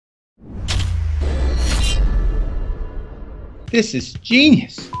This is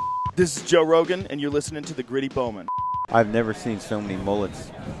genius. This is Joe Rogan, and you're listening to The Gritty Bowman. I've never seen so many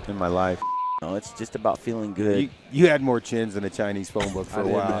mullets in my life. No, it's just about feeling good. You had more chins than a Chinese phone book for a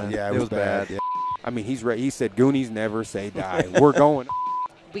while. Man. Yeah, it was bad. Yeah. I mean, he's right. He said, Goonies never say die. We're going.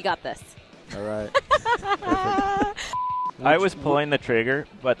 We got this. All right. I was pulling the trigger,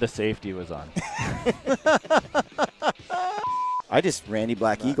 but the safety was on. I just Randy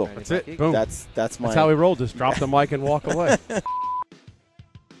Black Eagle. That's it. Boom. That's my. That's how we roll. Just drop the mic and walk away.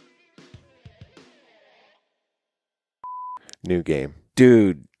 New game.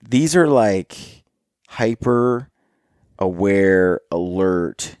 Dude, these are like hyper aware,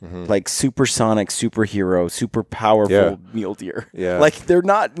 alert, like supersonic, superhero, super powerful mule deer. Yeah. Like they're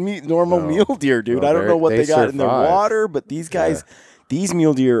not normal mule deer, dude. No, I don't know what they got in their survive. water, but these guys, these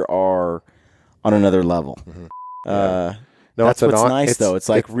mule deer are on another level. No, That's what's nice, though. It's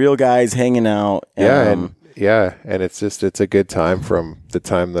like real guys hanging out. And it's a good time from the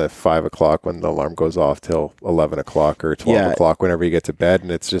time the 5 o'clock when the alarm goes off till 11 o'clock or 12 o'clock whenever you get to bed,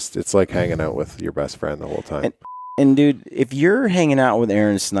 and it's like hanging out with your best friend the whole time. And dude, if you're hanging out with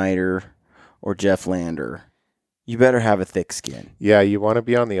Aaron Snyder or Jeff Lander, you better have a thick skin. Yeah, you want to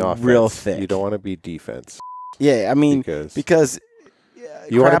be on the offense. Real thick. You don't want to be defense. Yeah, I mean, because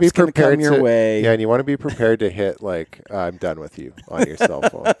you want to be prepared come your way. Yeah, and you want to be prepared to hit like I'm done with you on your cell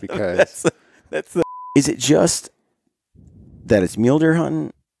phone because that's the. Is it just that it's mule deer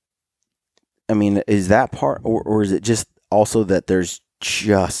hunting? I mean, is that part, or is it just also that there's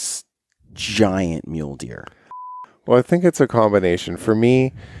just giant mule deer? Well, I think it's a combination. For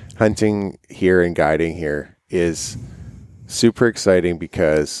me, hunting here and guiding here is super exciting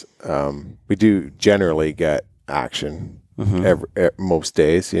because we do generally get action most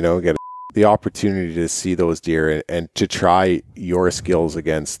days. You know, get the opportunity to see those deer and to try your skills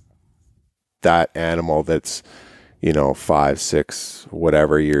against that animal that's, 5, 6,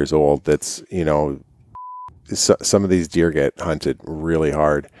 whatever years old. That's, some of these deer get hunted really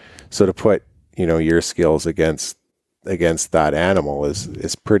hard. So to put, your skills against that animal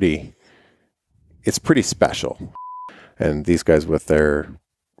is pretty special. And these guys with their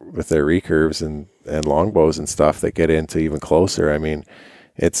recurves and longbows and stuff that get into even closer, I mean,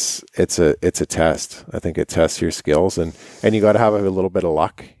 it's a test. I think it tests your skills, and you got to have a little bit of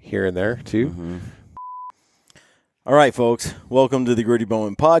luck here and there too. All right, folks, welcome to the Gritty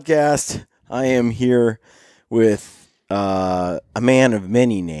Bowman podcast. I am here with a man of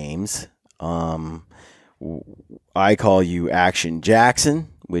many names. I call you Action Jackson,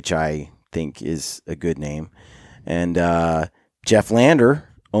 which I think is a good name. And Jeff Lander,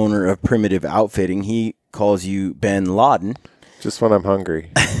 owner of Primitive Outfitting, he calls you Ben Laden. Just when I'm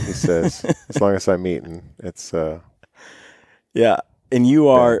hungry, he says, as long as I'm eating, it's... Yeah, and you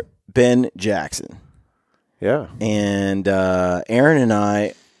are Ben Jackson. Yeah. And Aaron and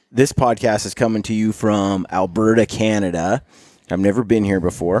I, this podcast is coming to you from Alberta, Canada. I've never been here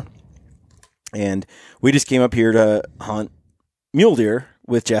before. And we just came up here to hunt mule deer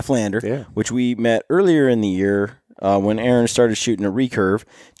with Jeff Lander, which we met earlier in the year when Aaron started shooting a recurve.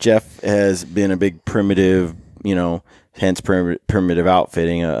 Jeff has been a big primitive, hence primitive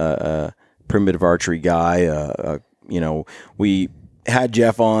outfitting, a primitive archery guy. We had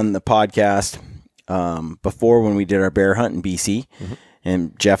Jeff on the podcast before when we did our bear hunt in BC.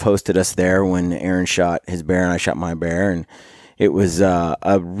 And Jeff hosted us there when Aaron shot his bear and I shot my bear. And it was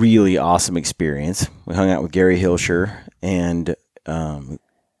a really awesome experience. We hung out with Gary Hilscher, and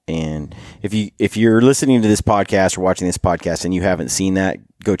if you're listening to this podcast or watching this podcast and you haven't seen that,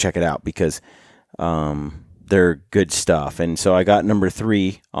 go check it out because they're good stuff. And so I got number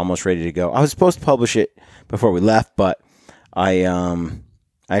 3 almost ready to go. I was supposed to publish it before we left, but I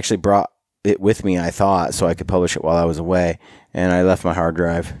actually brought it with me, I thought, so I could publish it while I was away, and I left my hard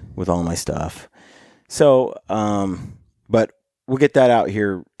drive with all my stuff. So, but we'll get that out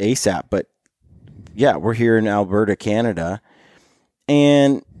here ASAP. But yeah, we're here in Alberta, Canada,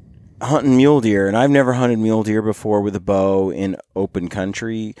 and hunting mule deer. And I've never hunted mule deer before with a bow in open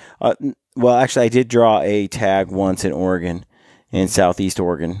country. Well, actually, I did draw a tag once in Oregon, in Southeast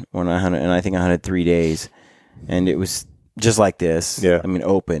Oregon, when I hunted, and I think I hunted 3 days, and it was just like this. Yeah. I mean,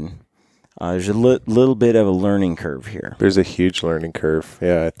 open. There's a little bit of a learning curve here. There's a huge learning curve.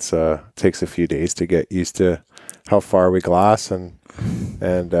 Yeah, it takes a few days to get used to how far we glass and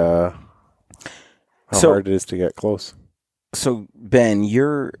how hard it is to get close. So Ben,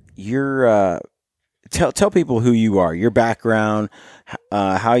 tell people who you are, your background,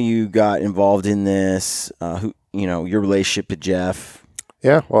 how you got involved in this, your relationship to Jeff.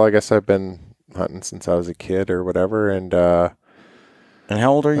 Yeah, well, I guess I've been hunting since I was a kid or whatever, and And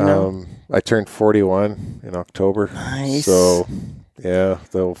how old are you now? I turned 41 in October. Nice. So, yeah,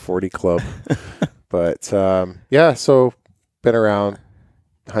 the old 40 club. But, so been around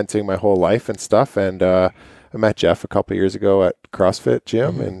hunting my whole life and stuff. And I met Jeff a couple years ago at CrossFit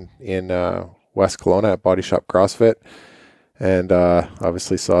gym in West Kelowna at Body Shop CrossFit. And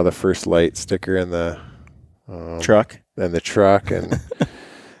obviously saw the First Light sticker in the truck. And the truck. And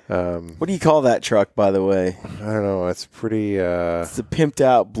what do you call that truck, by the way? I don't know. It's pretty. It's a pimped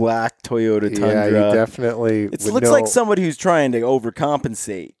out black Toyota Tundra. Yeah, you definitely. It looks like somebody who's trying to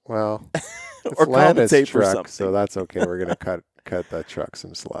overcompensate. Well, or compensate for truck, something. so that's okay. We're gonna cut that truck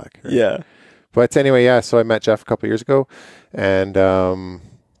some slack. Right? Yeah. But anyway, yeah. So I met Jeff a couple years ago, and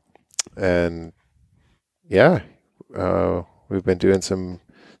we've been doing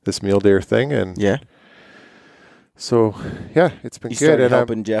this mule deer thing, and yeah. So yeah, it's been you good. started And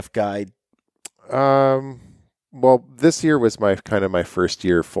helping Jeff guide. Well, this year was my first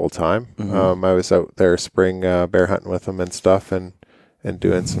year full time. I was out there spring bear hunting with him and stuff, and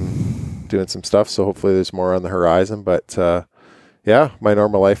doing some stuff. So hopefully there's more on the horizon. But my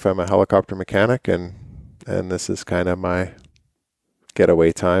normal life, I'm a helicopter mechanic, and this is kind of my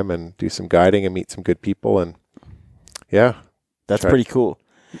getaway time and do some guiding and meet some good people. And that's pretty cool.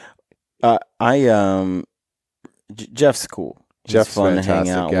 Jeff's cool. Jeff's fun fantastic.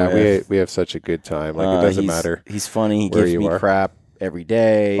 To hang out yeah, with. we have such a good time. Like it doesn't matter. He's funny. He gives me crap every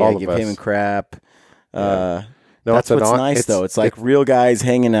day. I give him crap. No, that's what's nice though. It's like real guys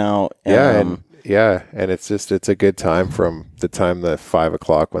hanging out. And it's a good time from the time the 5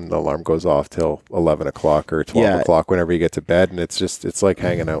 o'clock when the alarm goes off till 11 o'clock or 12 o'clock whenever you get to bed, and it's like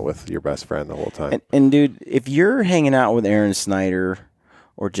hanging out with your best friend the whole time. And dude, if you're hanging out with Aaron Snyder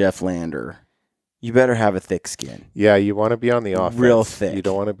or Jeff Lander, you better have a thick skin. Yeah, you want to be on the offense. Real thick. You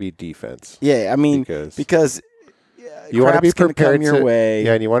don't want to be defense. Yeah, I mean, because you want to be prepared come your way.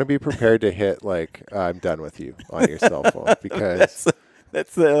 Yeah, and you want to be prepared to hit like I'm done with you on your cell phone, because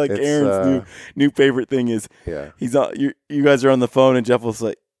that's Aaron's new favorite thing is he's on, you guys are on the phone and Jeff will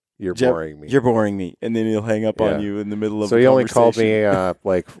say, You're boring me, and then he'll hang up on you in the middle of. So he only called me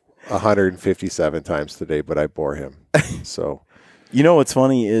like 157 times today, but I bore him. So you know what's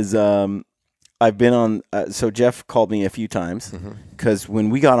funny is I've been on. So Jeff called me a few times because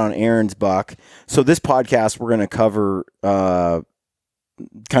when we got on Aaron's buck. So this podcast we're going to cover kind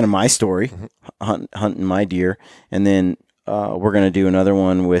of my story, hunting my deer, and then we're going to do another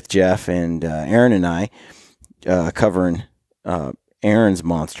one with Jeff and Aaron and I covering Aaron's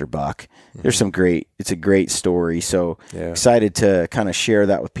monster buck. There's it's a great story. So excited to kind of share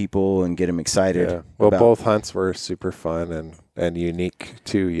that with people and get them excited. Yeah. Well, both hunts were super fun and unique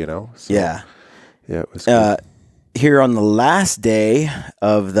too, you know? So, yeah, it was cool. Here on the last day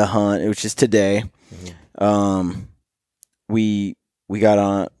of the hunt, which is today, we got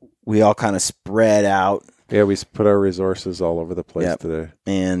on, we all kind of spread out. Yeah, we put our resources all over the place today.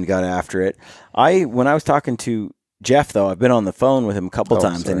 And got after it. When I was talking to Jeff, though, I've been on the phone with him a couple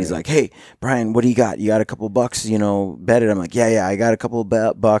times, and he's like, "Hey, Brian, what do you got? You got a couple bucks, bedded?" I'm like, "Yeah, I got a couple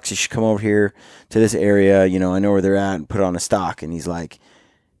of bucks. You should come over here to this area. I know where they're at, and put on a stock." And he's like,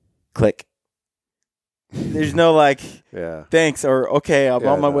 "Click." There's no thanks or okay, I'm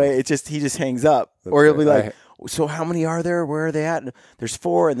on my way. It's just he just hangs up, or he'll be like, "So how many are there? Where are they at?" There's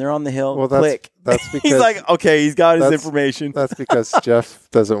 4, and they're on the hill. Well, Click. That's because he's like, okay, he's got his information. That's because Jeff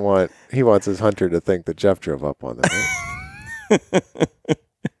he wants his hunter to think that Jeff drove up on them. Right?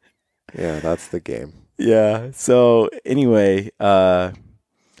 Yeah, that's the game. Yeah. So anyway, it's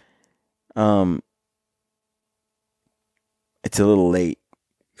a little late.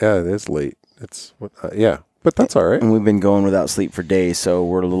 Yeah, it is late. It's but that's all right. And we've been going without sleep for days, so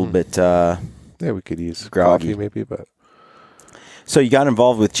we're a little bit. We could use groggy. Coffee maybe, but. So you got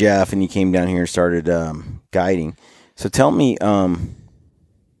involved with Jeff, and you came down here and started guiding. So tell me, what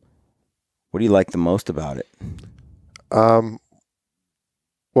do you like the most about it? Well,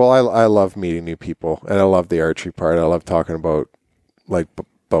 I love meeting new people, and I love the archery part. I love talking about like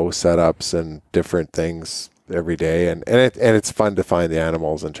bow setups and different things every day, and it's fun to find the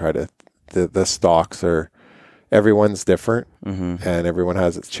animals and try to the stalks are. Everyone's different, and everyone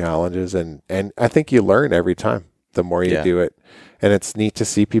has its challenges, and I think you learn every time. The more you do it, and it's neat to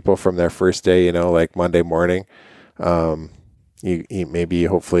see people from their first day. Like Monday morning, you maybe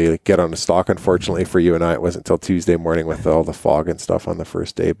hopefully get on a stalk. Unfortunately for you and I, it wasn't until Tuesday morning with all the fog and stuff on the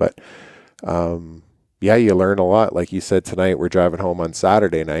first day. But you learn a lot. Like you said tonight, we're driving home on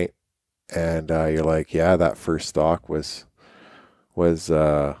Saturday night, and you're like, that first stalk was.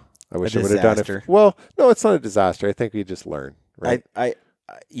 I wish I would have done it. Well, no, it's not a disaster. I think we just learn, right?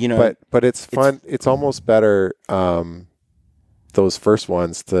 But it's fun. It's almost better those first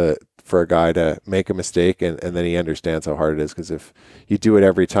ones for a guy to make a mistake and then he understands how hard it is. Because if you do it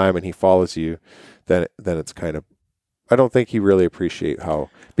every time and he follows you, then it's kind of, I don't think he really appreciate how,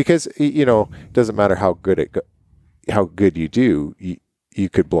 because it doesn't matter how good you do, you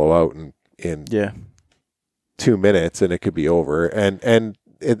could blow out in 2 minutes and it could be over, and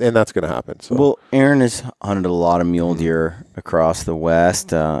that's going to happen. So. Well, Aaron has hunted a lot of mule deer across the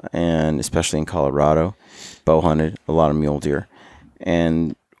West, and especially in Colorado. Bow hunted a lot of mule deer,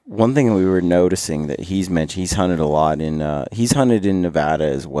 and one thing we were noticing that he's mentioned, he's hunted a lot he's hunted in Nevada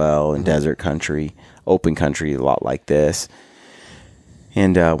as well, in desert country, open country, a lot like this.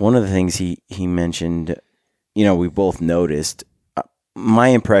 And one of the things he mentioned, we both noticed. My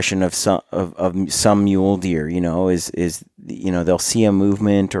impression of some mule deer, is they'll see a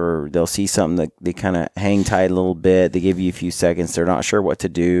movement or they'll see something that they kind of hang tight a little bit. They give you a few seconds. They're not sure what to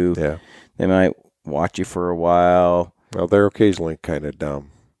do. Yeah. They might watch you for a while. Well, they're occasionally kind of dumb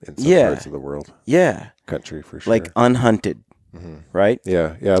in some parts of the world. Yeah. Country for sure. Like unhunted, right?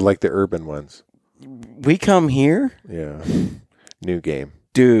 Yeah. Yeah. Like the urban ones. We come here. Yeah. New game.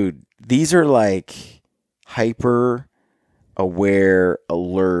 Dude, these are like hyper aware,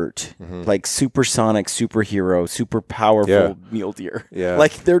 alert, like supersonic, superhero, super powerful mule deer. Yeah.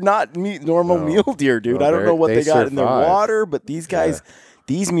 Like they're not normal mule deer, dude. No, I don't know what they got in their survive. water, but these guys,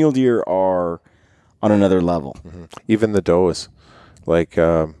 these mule deer are on another level. Even the does, like,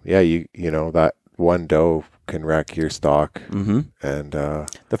 that one doe can wreck your stock. And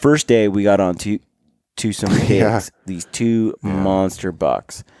The first day we got on to some pigs, these two monster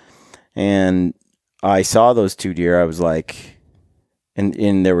bucks, and I saw those two deer. I was like,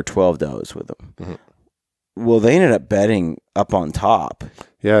 and there were 12 does with them. Well, they ended up bedding up on top.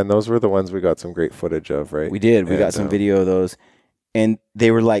 Yeah, and those were the ones we got some great footage of, right? We did. We got some video of those, and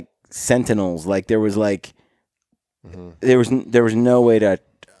they were like sentinels. Like there was there was no way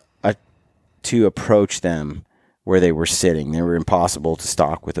to approach them where they were sitting. They were impossible to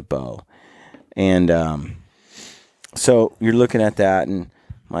stalk with a bow, and so you're looking at that, and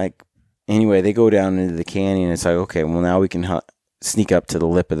like. Anyway, they go down into the canyon. It's like, okay, well, now we can sneak up to the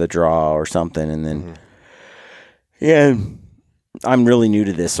lip of the draw or something. And then, yeah, I'm really new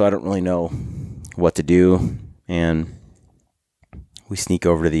to this, so I don't really know what to do. And we sneak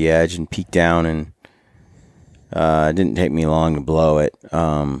over to the edge and peek down, and it didn't take me long to blow it.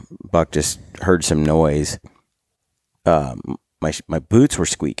 Buck just heard some noise. My boots were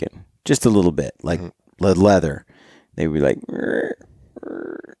squeaking just a little bit, like leather. They were like...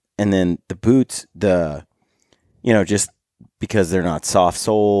 And then the boots, just because they're not soft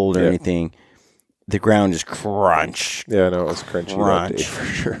soled or anything, the ground just crunched. Yeah, no, it was crunchy that day for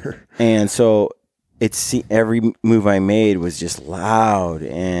sure. And so every move I made was just loud,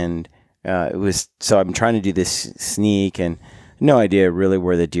 and it was. So I'm trying to do this sneak, and no idea really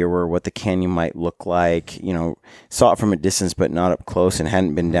where the deer were, what the canyon might look like. Saw it from a distance, but not up close, and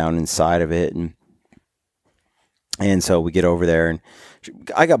hadn't been down inside of it, and so we get over there, and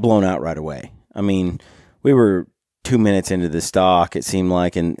I got blown out right away. I mean, we were 2 minutes into the stalk, it seemed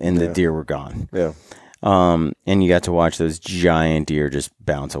like, and the deer were gone. Yeah. And you got to watch those giant deer just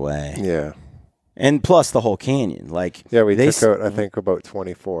bounce away. Yeah. And plus the whole canyon. Like we took out, I think, about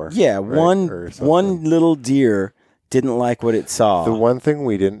 24. Yeah, right? one little deer didn't like what it saw. The one thing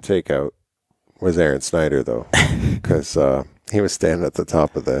we didn't take out was Aaron Snyder, though, because he was standing at the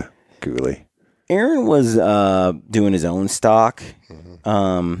top of the coulee. Aaron was doing his own stalk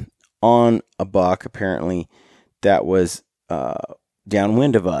on a buck, apparently, that was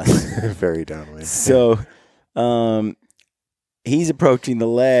downwind of us. Very downwind. So he's approaching the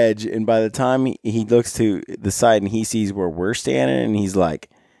ledge, and by the time he looks to the side and he sees where we're standing, and he's like,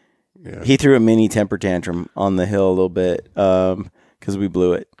 he threw a mini temper tantrum on the hill a little bit because we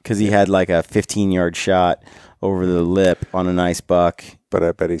blew it, because he had like a 15-yard shot over the lip on a nice buck. But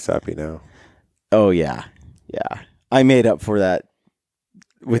I bet he's happy now. Oh yeah, yeah. I made up for that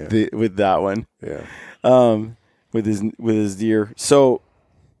with that one. Yeah. With his deer. So,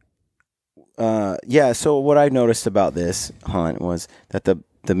 So what I noticed about this hunt was that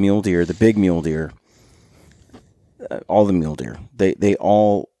the mule deer, the big mule deer, all the mule deer, they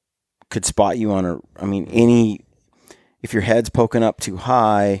all could spot you on if your head's poking up too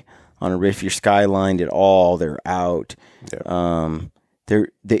high if you're skylined at all, they're out. Yeah.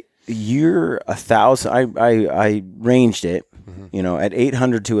 You're 1,000. I ranged it, at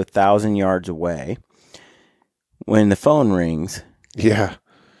 800 to 1,000 yards away. When the phone rings, yeah,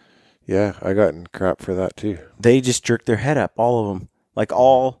 I got in crap for that too. They just jerk their head up, all of them, like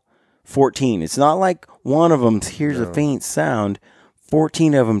all 14. It's not like one of them hears a faint sound.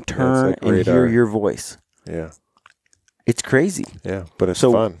 14 of them turn and hear your voice. Yeah. It's crazy. Yeah, but it's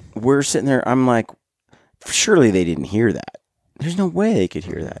So fun. we're sitting there. I'm like, surely they didn't hear that. There's no way they could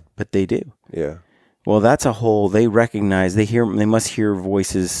hear that, but they do. Yeah. Well, that's a whole. They recognize. They hear. They must hear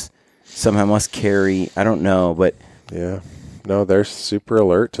voices. Somehow must carry. I don't know, but Yeah. No, they're super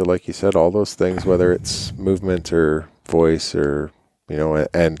alert to, like you said, all those things, whether it's movement or voice or,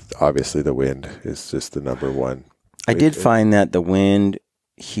 and obviously the wind is just the number one. I did find that the wind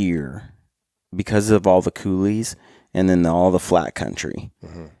here, because of all the coulees and then all the flat country,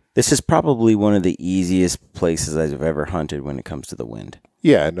 this is probably one of the easiest places I've ever hunted when it comes to the wind.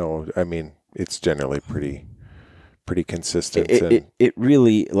 Yeah, no, I mean, it's generally pretty consistent. It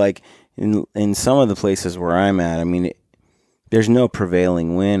really, like, in some of the places where I'm at, I mean, there's no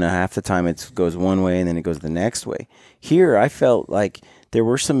prevailing wind. Half the time it goes one way and then it goes the next way. Here, I felt like there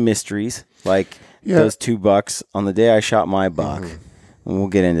were some mysteries, like those 2 bucks on the day I shot my buck. And we'll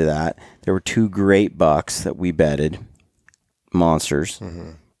get into that. There were 2 great bucks that we bedded, monsters.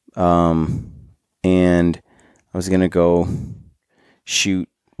 And I was going to go shoot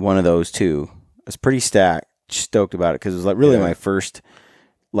one of those 2. I was pretty stoked about it because it was like really my first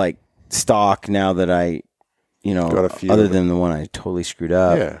like stock now that I, got a few other than the one I totally screwed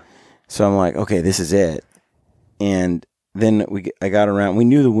up. Yeah. So I'm like, okay, this is it. And then I got around. We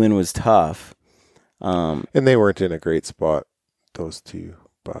knew the wind was tough. And they weren't in a great spot, those 2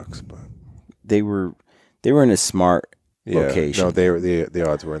 bucks, but they were in a smart location. No, they were the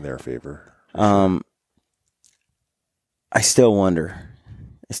odds were in their favor. I still wonder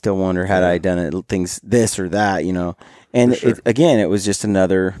had I done it things this or that, And For sure. it was just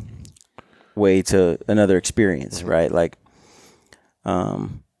another experience, right? Like,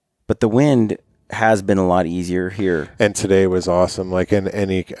 but the wind has been a lot easier here. And today was awesome. Like, I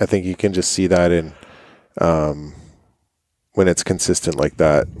think you can just see that in when it's consistent like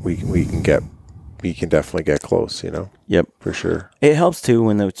that. We can definitely get close. Yep, for sure. It helps too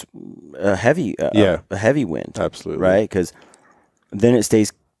when it's a heavy wind. Absolutely, right? Because then it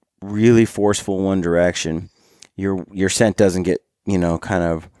stays really forceful one direction. Your scent doesn't get kind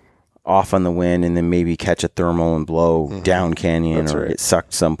of off on the wind and then maybe catch a thermal and blow down canyon. That's or right. get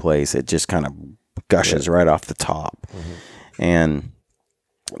sucked someplace. It just kind of gushes right off the top. And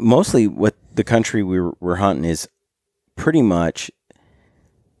mostly what the country we're hunting is pretty much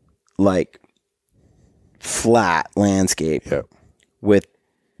like flat landscape with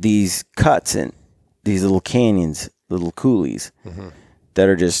these cuts and these little canyons, little coulees that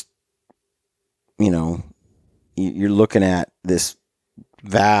are just, you're looking at this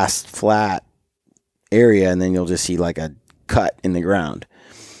vast flat area and then you'll just see like a cut in the ground.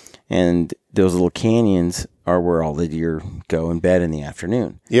 And those little canyons are where all the deer go in bed in the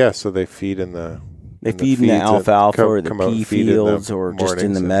afternoon. Yeah, so they feed in the feed in the alfalfa or the pea fields or just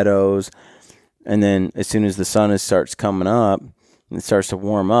in the meadows. And then as soon as the sun starts coming up and it starts to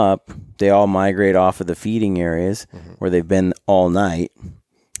warm up, they all migrate off of the feeding areas where they've been all night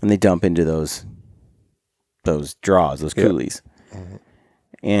and they dump into those draws, those coulees.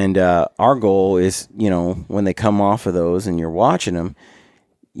 And our goal is, when they come off of those and you're watching them,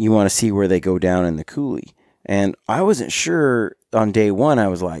 you want to see where they go down in the coulee. And I wasn't sure on day one. I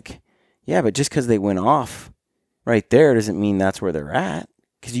was like, yeah, but just because they went off right there doesn't mean that's where they're at.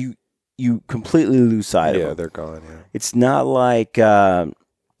 Because you completely lose sight of them. Yeah, they're gone, yeah. It's not like,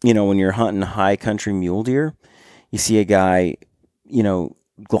 when you're hunting high country mule deer, you see a guy,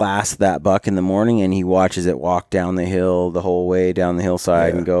 glass that buck in the morning and he watches it walk down the hill the whole way down the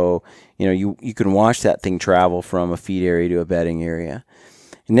hillside and go, you can watch that thing travel from a feed area to a bedding area.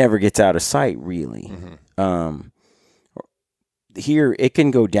 It never gets out of sight, really. Here, it can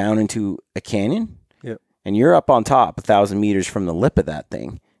go down into a canyon and you're up on top 1,000 meters from the lip of that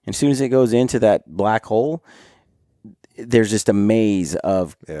thing. And as soon as it goes into that black hole, there's just a maze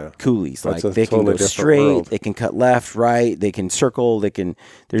of coulees. Like they can go straight, world. They can cut left, right, they can circle,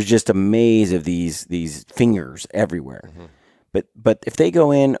 there's just a maze of these fingers everywhere. But if they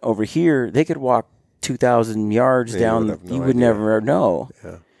go in over here, they could walk 2,000 yards down. You would never know.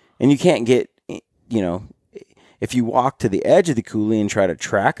 Yeah. And you can't get, if you walk to the edge of the coulee and try to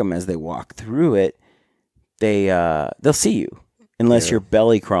track them as they walk through it, they'll see you unless you're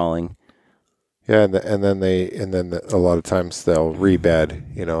belly crawling. Yeah, and then a lot of times they'll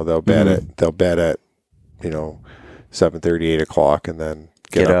rebed. They'll bed at 7:30, 8 o'clock, and then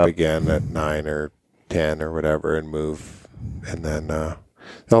get up again at 9 or 10 or whatever and move. And then a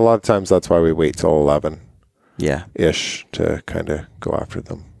lot of times that's why we wait till 11. Ish to kind of go after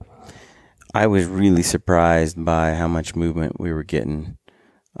them. I was really surprised by how much movement we were getting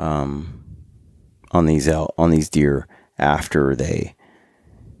on these deer after they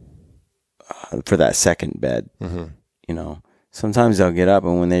for that second bed. you know, sometimes they'll get up,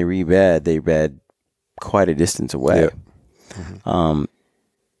 and when they rebed, they bed quite a distance away. Yep. Mm-hmm.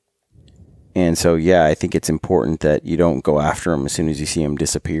 And so, yeah, I think it's important that you don't go after them as soon as you see them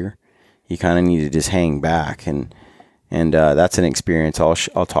disappear. You kind of need to just hang back, and that's an experience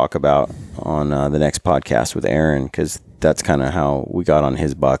I'll talk about on the next podcast with Aaron, because that's kind of how we got on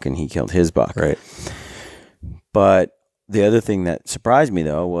his buck and he killed his buck. Right. But the other thing that surprised me,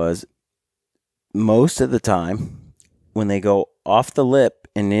 though, was most of the time when they go off the lip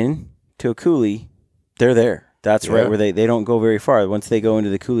and into a coulee, they're there. That's right where they don't go very far. Once they go into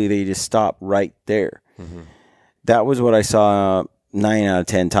the coulee, they just stop right there. Mm-hmm. That was what I saw 9 out of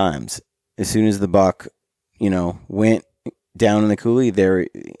 10 times. As soon as the buck, went down in the coulee, there,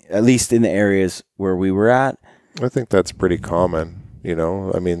 at least in the areas where we were at. I think that's pretty common,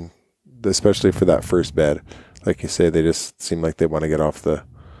 I mean, especially for that first bed. Like you say, they just seem like they want to get off the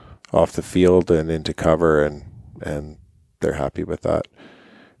field and into cover, and they're happy with that,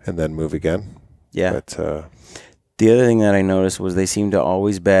 and then move again. Yeah. But the other thing that I noticed was they seem to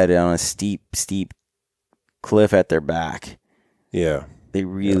always bed on a steep cliff at their back. Yeah. They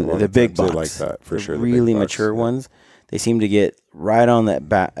really, the big bucks, like that for sure. Really mature ones, they seem to get right on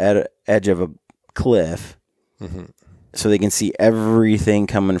that edge of a cliff, so they can see everything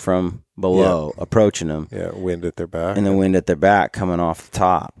coming from below, approaching them. Yeah, wind at their back, and the wind at their back coming off the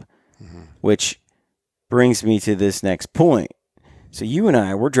top, which brings me to this next point. So you and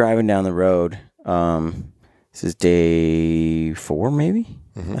I, we're driving down the road. This is day 4, maybe,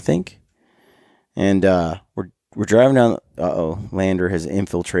 I think, and we're driving down. Lander has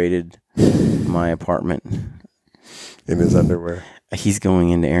infiltrated my apartment in his underwear. He's going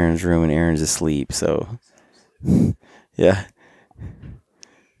into Aaron's room, and Aaron's asleep. So, yeah,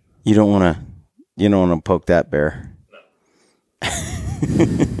 you don't want to poke that bear. No.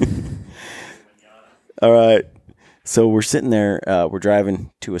 All right. So we're sitting there. We're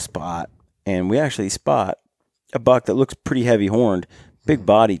driving to a spot, and we actually spot a buck that looks pretty heavy horned, big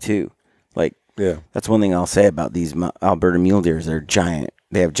body too. Like, yeah, that's one thing I'll say about these Alberta mule deers. They're giant.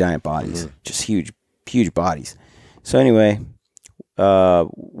 They have giant bodies, just huge bodies. So anyway,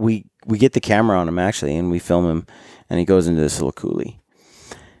 we get the camera on him actually, and we film him, and he goes into this little coulee,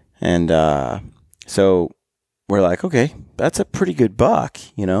 and so we're like, okay, that's a pretty good buck,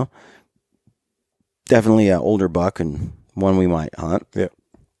 definitely an older buck and one we might hunt. Yeah.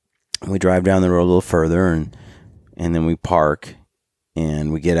 We drive down the road a little further, and then we park,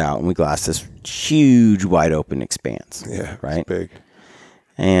 and we get out, and we glass this huge wide open expanse. Yeah, right, it's big,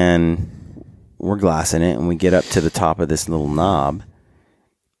 and we're glassing it, and we get up to the top of this little knob,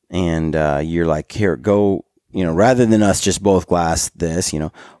 and you're like, here, go, rather than us just both glass this, why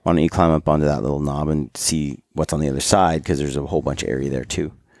don't you climb up onto that little knob and see what's on the other side, because there's a whole bunch of area there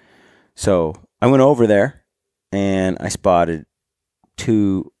too. So I went over there, and I spotted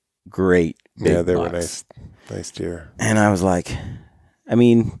 2 great big they bucks. were nice deer. And I was like, I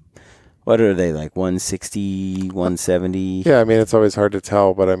mean, what are they, like 160, 170? Yeah, I mean, it's always hard to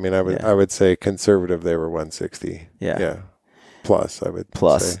tell, but I mean, I would say conservative, they were 160. Yeah. Plus, I would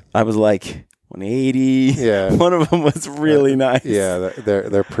say. I was like 180. Yeah. One of them was really nice. Yeah,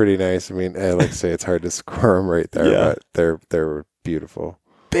 they're pretty nice. I mean, like I say, it's hard to score them right there, but they're beautiful.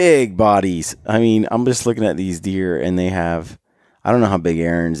 Big bodies. I mean, I'm just looking at these deer, and they have, I don't know how big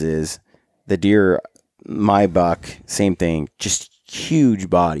Aaron's is. The deer, my buck, same thing, just huge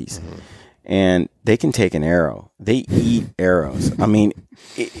bodies. And they can take an arrow. They eat arrows. I mean,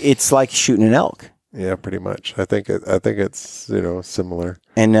 it's like shooting an elk. Yeah, pretty much. I think it's similar.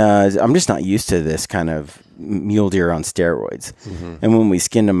 And I'm just not used to this kind of mule deer on steroids. And when we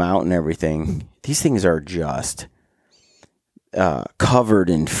skinned them out and everything, these things are just covered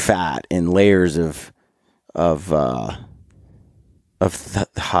in fat and layers of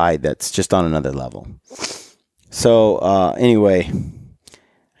hide that's just on another level. So anyway,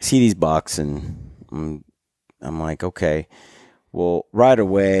 I see these bucks, and I'm like, okay, well, right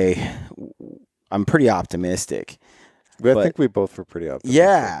away, I'm pretty optimistic. I think we both were pretty optimistic.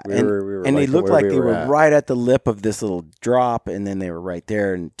 Yeah, we were and they looked like they were at. right at the lip of this little drop, and then they were right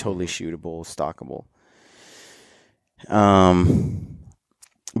there and totally shootable, stockable.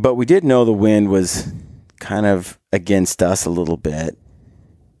 But we did know the wind was kind of against us a little bit.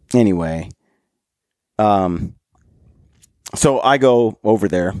 Anyway, so I go over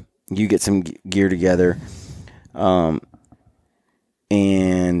there. You get some gear together, and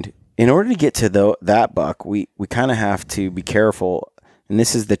in order to get to that buck, we kind of have to be careful. And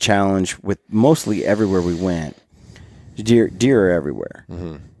this is the challenge with mostly everywhere we went. Deer are everywhere,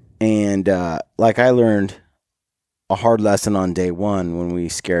 and like I learned a hard lesson on day 1 when we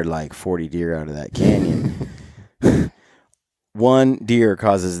scared like 40 deer out of that canyon. One deer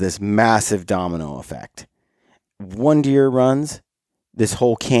causes this massive domino effect. One deer runs, this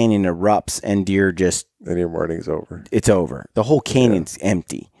whole canyon erupts, and deer just... And your morning's over. It's over. The whole canyon's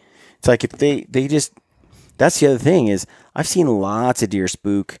empty. It's like if they just... That's the other thing is I've seen lots of deer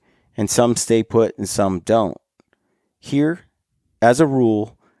spook, and some stay put and some don't. Here, as a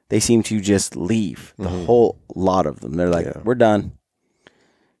rule, they seem to just leave. The whole lot of them. They're like, we're done.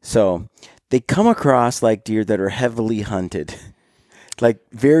 So they come across like deer that are heavily hunted, like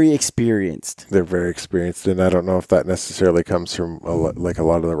very experienced. They're very experienced, and I don't know if that necessarily comes from a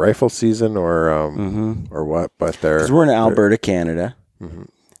lot of the rifle season or what, but they're... Because we're in Alberta, Canada.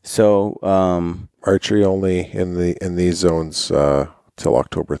 So archery only in these zones till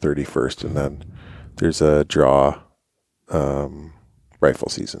October 31st, and then there's a draw rifle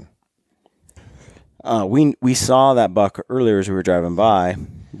season. We saw that buck earlier as we were driving by,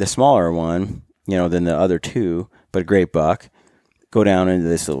 the smaller one, than the other two, but a great buck, go down into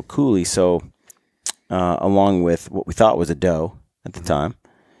this little coulee. So along with what we thought was a doe at the time,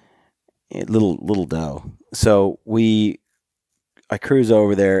 little doe. So I cruise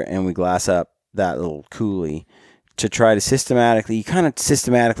over there and we glass up that little coulee to try to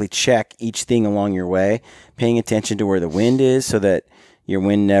systematically check each thing along your way, paying attention to where the wind is so that your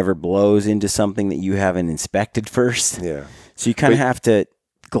wind never blows into something that you haven't inspected first. Yeah. So you kind of have to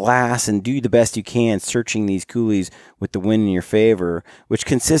glass and do the best you can searching these coulees with the wind in your favor, which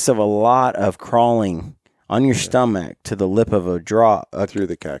consists of a lot of crawling on your stomach to the lip of a draw. Through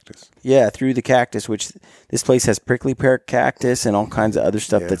the cactus. Yeah, through the cactus, which this place has prickly pear cactus and all kinds of other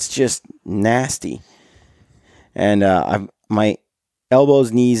stuff that's just nasty. And my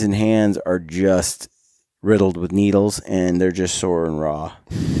elbows, knees, and hands are just riddled with needles, and they're just sore and raw.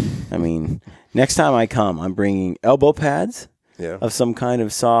 I mean, next time I come, I'm bringing elbow pads of some kind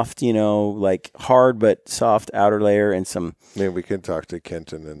of soft, like hard but soft outer layer, and some... Maybe we can talk to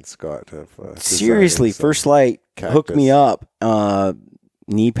Kenton and Scott. Seriously, First Light, hook me up.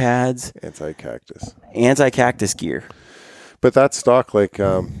 Knee pads. Anti-cactus gear. But that stock, like,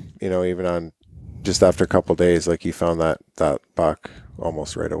 even on just after a couple of days, like you found that buck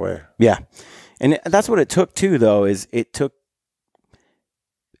almost right away. Yeah. And that's what it took too, though, is it took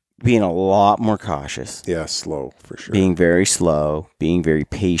being a lot more cautious. Yeah, slow for sure. Being very slow, being very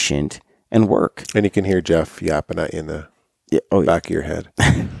patient, and work. And you can hear Jeff yapping at you in the back of your head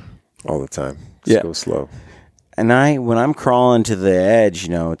all the time. Just go slow. And when I'm crawling to the edge,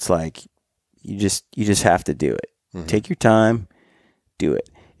 it's like you just have to do it. Take your time, do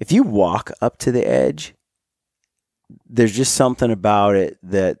it. If you walk up to the edge, there's just something about it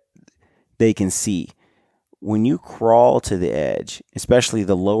that they can see. When you crawl to the edge, especially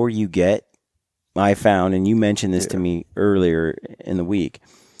the lower you get, I found, and you mentioned this to me earlier in the week,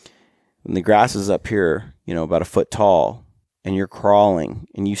 when the grass is up here, about a foot tall, and you're crawling,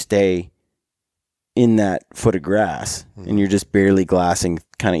 and you stay in that foot of grass, and you're just barely glassing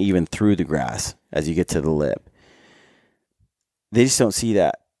kind of even through the grass as you get to the lip. They just don't see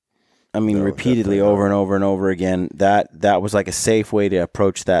that. I mean, repeatedly over and over and over again, that was like a safe way to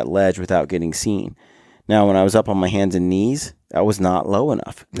approach that ledge without getting seen. Now, when I was up on my hands and knees, that was not low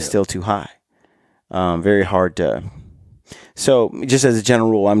enough. It was still too high. Very hard to... So, just as a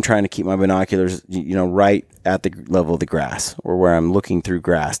general rule, I'm trying to keep my binoculars, right at the level of the grass, or where I'm looking through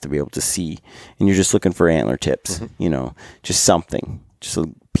grass to be able to see. And you're just looking for antler tips, just something, just a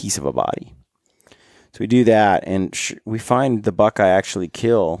piece of a body. So we do that, and we find the buck I actually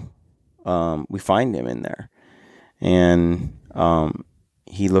kill. We find him in there, and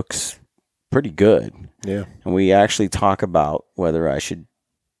he looks pretty good. Yeah. And we actually talk about whether I should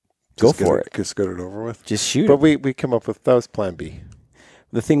go for it. Just get it over with. Just shoot But him. we come up with, that was plan B.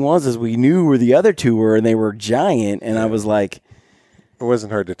 The thing was we knew where the other two were, and they were giant, and I was like... It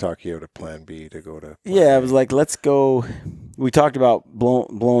wasn't hard to talk you out of plan B to go to... I was like, let's go... We talked about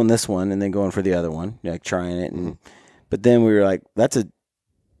blowing this one and then going for the other one, like trying it. And But then we were like, that's a...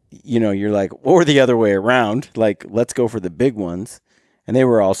 you're like, or the other way around, like, let's go for the big ones. And they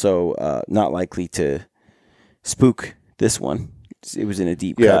were also not likely to spook this one. It was in a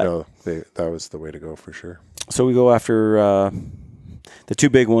deep cut. Yeah, no, that was the way to go for sure. So we go after the two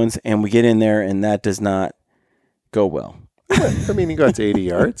big ones, and we get in there, and that does not go well. I mean, he got to 80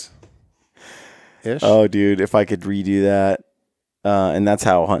 yards. Ish. Oh, dude, if I could redo that. And that's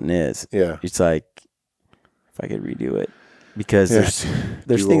how hunting is. Yeah. It's like, if I could redo it. Because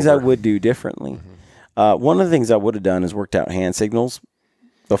there's things I would do differently. One of the things I would have done is worked out hand signals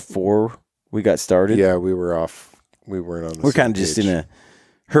before we got started. Yeah, we were off. We weren't on the We're kind of just in a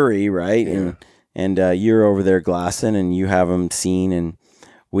hurry, right? Yeah. And you're over there glassing, and you have them seen. And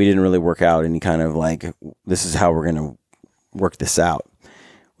we didn't really work out any kind of like, this is how we're going to work this out,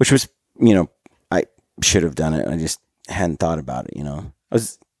 which was, I should have done it. I just hadn't thought about it,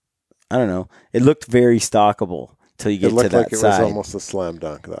 I don't know. It looked very stockable till you get to that side. It looked like it was almost a slam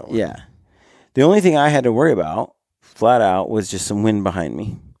dunk, that one. Yeah. The only thing I had to worry about, flat out, was just some wind behind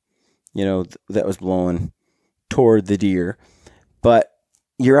me, that was blowing toward the deer. But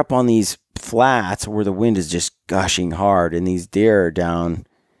you're up on these flats where the wind is just gushing hard, and these deer are down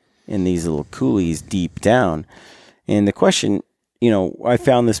in these little coulees deep down. And the question, I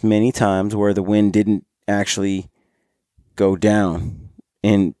found this many times where the wind didn't actually go down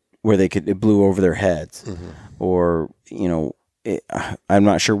and where it blew over their heads, or, I'm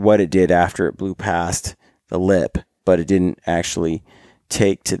not sure what it did after it blew past the lip, but it didn't actually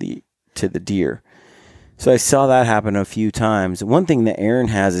take to the deer. So I saw that happen a few times. One thing that Aaron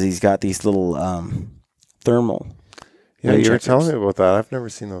has is he's got these little thermal. Yeah, you were telling me about that. I've never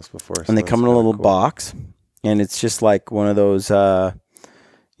seen those before. And they come in a little box, and it's just like one of those,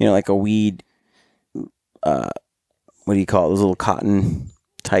 like a weed, what do you call it? Those little cotton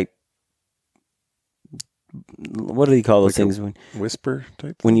type. What do you call those things? Whisper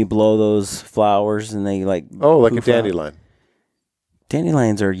type? When you blow those flowers and they like. Oh, like a dandelion.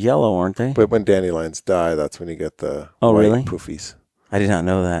 Dandelions are yellow, aren't they? But when dandelions die, that's when you get the white really? poofies. I did not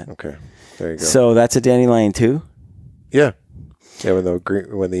know that. Okay, there you go. So that's a dandelion too? Yeah. Yeah, when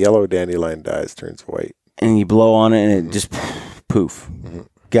the yellow dandelion dies, turns white. And you blow on it and it just poof.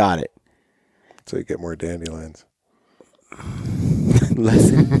 Got it. So you get more dandelions.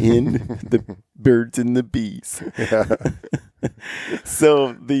 Lesson in the birds and the bees. Yeah.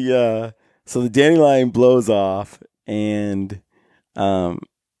 So the dandelion blows off, and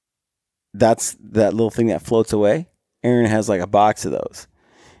that's that little thing that floats away. Aaron has like a box of those,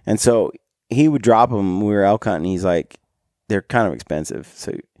 and so he would drop them when we were elk hunting. He's like, they're kind of expensive,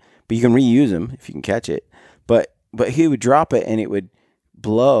 but you can reuse them if you can catch it. But he would drop it and it would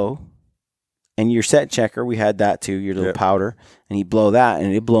blow. And your set checker, we had that too, your little powder, and he'd blow that,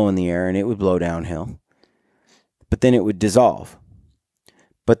 and it'd blow in the air, and it would blow downhill. But then it would dissolve.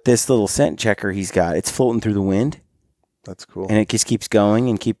 But this little scent checker he's got, it's floating through the wind. That's cool. And it just keeps going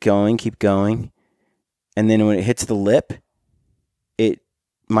and keep going. And then when it hits the lip, it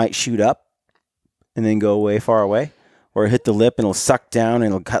might shoot up and then go away, far away. Or it hit the lip and it'll suck down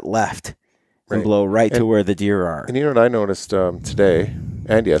and it'll cut left and blow right to where the deer are. And you know what I noticed today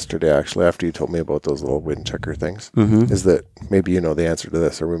and yesterday, actually, after you told me about those little wind checker things, is that maybe you know the answer to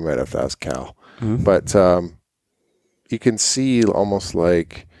this, or we might have to ask Cal. But you can see almost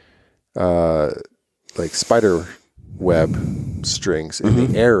like spider web strings in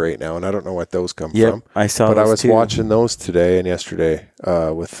the air right now, and I don't know what those come from. I saw but those I was too. watching those today and yesterday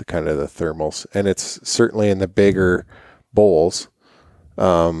with the thermals, and it's certainly in the bigger bowls.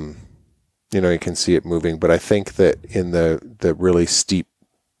 You can see it moving, but I think that in the really steep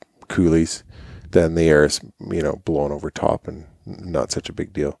coulees, then the air is blown over top and not such a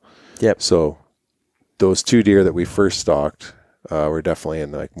big deal. Yep. So those two deer that we first stalked were definitely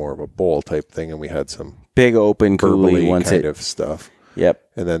in like more of a bowl type thing, and we had some big open coulee kind of stuff. Yep.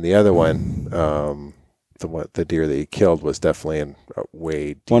 And then the other one, the deer that he killed was definitely in a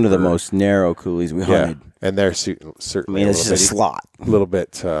way deeper. One of the most narrow coulees we hunted. And they're certainly it's just a slot. A little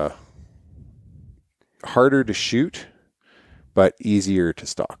bit harder to shoot, but easier to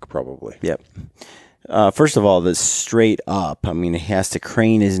stalk, probably. Yep. First of all, the straight up. I mean, he has to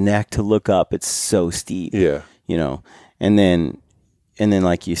crane his neck to look up. It's so steep. Yeah. And then,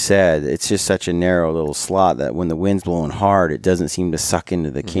 like you said, it's just such a narrow little slot that when the wind's blowing hard, it doesn't seem to suck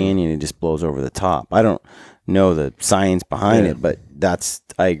into the canyon. It just blows over the top. I don't know the science behind it, but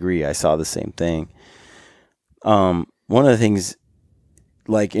I agree. I saw the same thing. One of the things,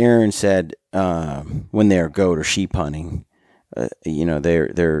 like Aaron said, when they're goat or sheep hunting,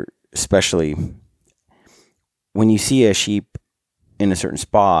 they're especially when you see a sheep in a certain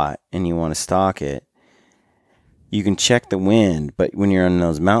spot and you want to stalk it, you can check the wind, but when you're on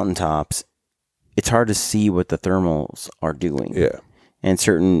those mountaintops, it's hard to see what the thermals are doing. Yeah. And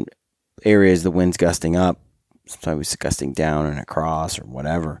certain areas, the wind's gusting up, sometimes it's gusting down and across or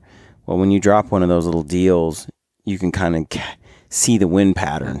whatever. Well, when you drop one of those little deals, you can kind of see the wind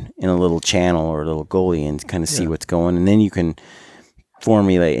pattern in a little channel or a little gully and kind of see what's going. And then you can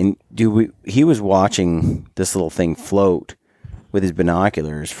formulate. And he was watching this little thing float with his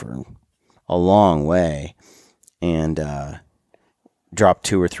binoculars for a long way, and drop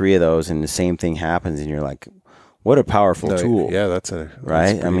 2 or 3 of those, and the same thing happens, and you're like, what a powerful tool. Yeah, that's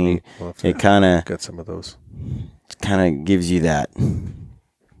right. I mean, we'll it kind of get some of those. Kind of gives you that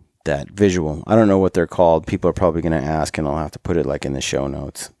that visual. I don't know what they're called. People are probably going to ask, and I'll have to put it like in the show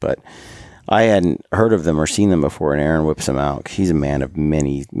notes. But I hadn't heard of them or seen them before, and Aaron whips them out. He's a man of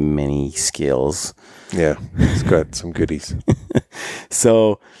many, many skills. Yeah, he's got some goodies.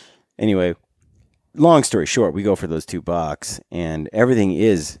 So anyway, long story short, we go for those $2, and everything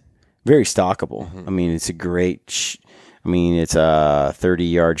is very stockable. I mean, it's a great, it's a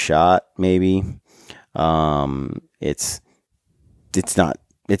 30-yard shot, maybe. It's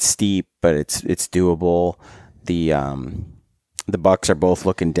steep, but it's doable. The bucks are both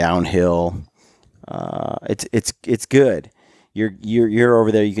looking downhill. It's good. You're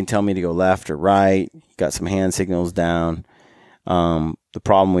over there. You can tell me to go left or right. You got some hand signals down. The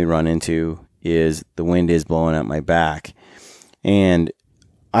problem we run into is the wind is blowing at my back, and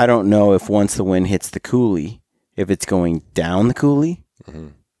I don't know if once the wind hits the coulee, if it's going down the coulee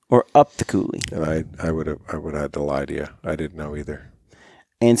or up the coulee. And I would have had to lie to you. I didn't know either.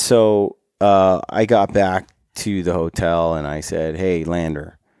 And so I got back to the hotel and I said, "Hey,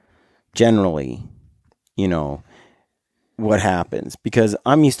 Lander, generally, what happens?" Because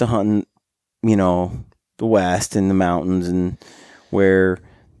I'm used to hunting, the West and the mountains, and where,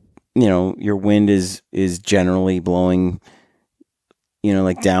 your wind is generally blowing,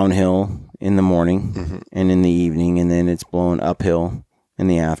 like downhill in the morning and in the evening, and then it's blowing uphill in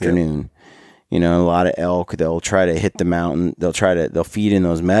the afternoon. Yep. A lot of elk, they'll try to hit the mountain. They'll feed in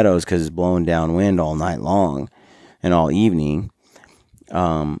those meadows because it's blowing downwind all night long and all evening.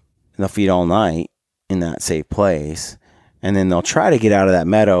 They'll feed all night in that safe place. And then they'll try to get out of that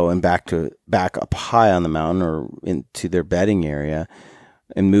meadow and back up high on the mountain or into their bedding area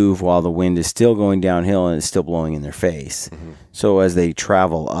and move while the wind is still going downhill and it's still blowing in their face. So as they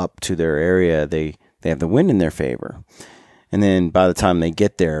travel up to their area, they have the wind in their favor. And then by the time they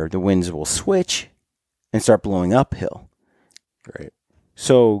get there, the winds will switch and start blowing uphill. Right.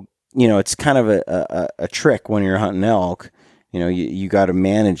 So, it's kind of a trick when you're hunting elk. You got to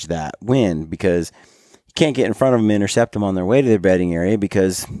manage that wind because you can't get in front of them and intercept them on their way to their bedding area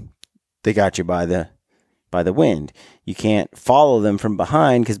because they got you by the wind. You can't follow them from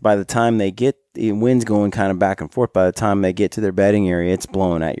behind because by the time they get, the wind's going kind of back and forth. By the time they get to their bedding area, it's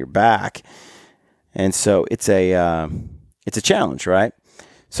blowing at your back. And so it's a challenge, right?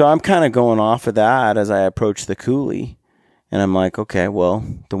 So I'm kind of going off of that as I approach the coulee, and I'm like, okay, well,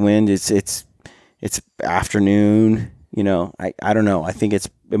 the wind it's afternoon, I don't know. I think it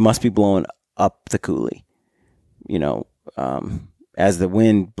must be blowing up the coulee, as the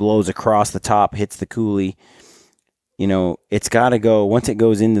wind blows across the top, hits the coulee, it's got to go, once it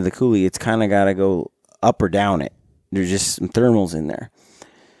goes into the coulee, it's kind of got to go up or down it. There's just some thermals in there.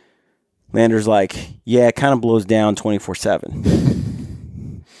 Lander's like, yeah, it kind of blows down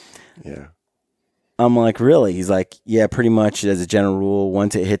 24/7. Yeah. I'm like, really? He's like, yeah, pretty much as a general rule,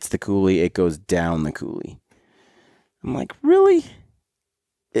 once it hits the coulee, it goes down the coulee. I'm like, really?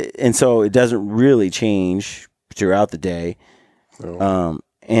 And so it doesn't really change throughout the day. Oh.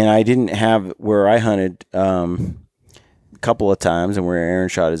 And I didn't have, where I hunted a couple of times and where Aaron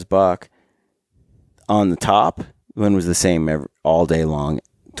shot his buck, on the top, wind was the same all day long.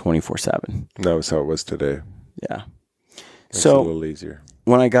 24/7. That was how it was today. Yeah. It's so a little easier.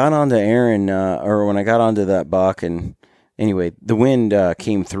 When I got onto Aaron, or when I got onto that buck, and anyway, the wind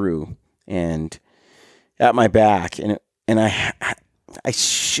came through and at my back, and I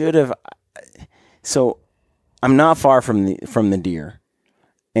should have. So I'm not far from the deer,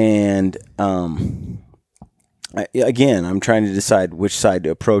 and I'm trying to decide which side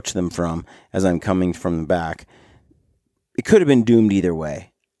to approach them from as I'm coming from the back. It could have been doomed either way.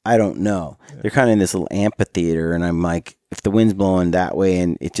 I don't know. Yeah. They're kind of in this little amphitheater, and I'm like, if the wind's blowing that way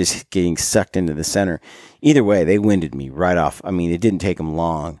and it's just getting sucked into the center, either way, they winded me right off. I mean, it didn't take them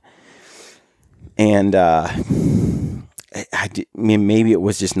long. And maybe it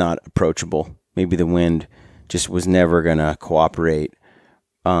was just not approachable. Maybe the wind just was never going to cooperate.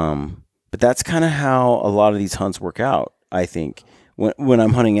 But that's kind of how a lot of these hunts work out, I think, when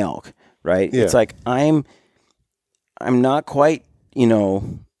I'm hunting elk, right? Yeah. It's like I'm not quite,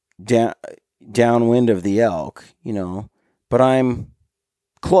 downwind of the elk, but I'm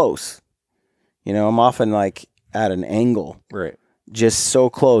close. I'm often like at an angle, right? Just so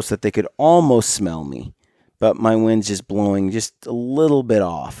close that they could almost smell me, but my wind's just blowing just a little bit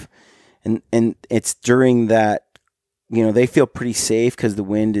off. And it's during that, they feel pretty safe because the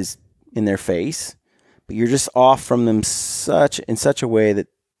wind is in their face, but you're just off from them in such a way that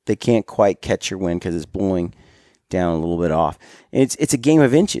they can't quite catch your wind because it's blowing down a little bit off. It's a game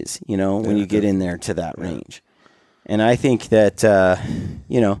of inches, when you get in there to that range. And I think that,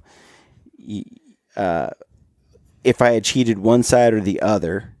 if I had cheated one side or the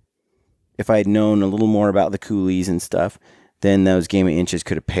other, if I had known a little more about the coulees and stuff, then those game of inches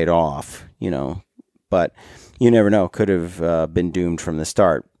could have paid off, But you never know. Could have been doomed from the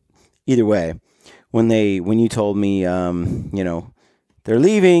start. Either way, when you told me, they're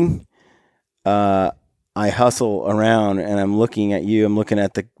leaving, I hustle around and I'm looking at you. I'm looking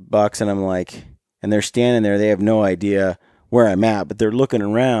at the bucks and I'm like, and they're standing there. They have no idea where I'm at, but they're looking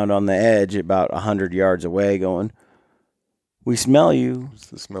around on the edge about 100 yards away going, we smell you. It's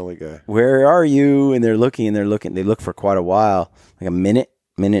the smelly guy. Where are you? And they're looking. They look for quite a while, like a minute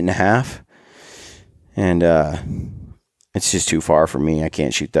and a half. And it's just too far for me. I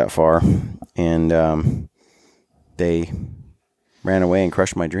can't shoot that far. And they ran away and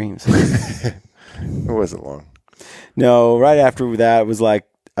crushed my dreams. It wasn't long. No, right after that, it was like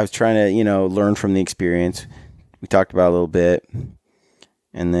I was trying to, learn from the experience. We talked about it a little bit.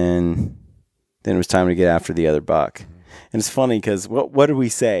 And then it was time to get after the other buck. And it's funny because what did we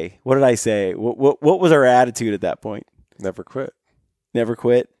say? What did I say? What was our attitude at that point? Never quit. Never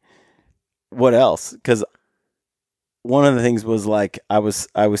quit. What else? Because one of the things was like I was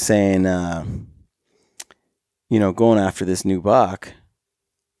saying, going after this new buck.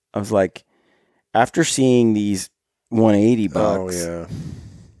 I was like, after seeing these 180 bucks,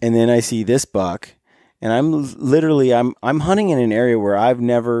 and then I see this buck, and I'm hunting in an area where I've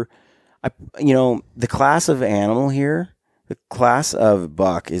never, the class of animal here. The class of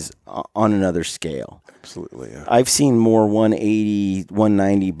buck is on another scale. Absolutely, yeah. I've seen more 180,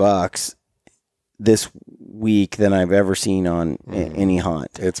 190 bucks this week than I've ever seen on any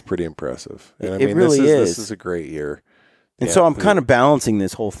hunt. It's pretty impressive. And it really is. This is a great year. And so I'm kind of balancing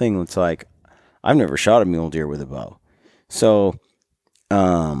this whole thing. It's like, I've never shot a mule deer with a bow. So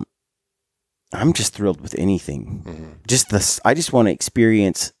I'm just thrilled with anything. I just want to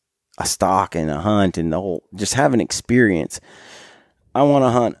experience a stalk and a hunt and just have an experience. I want to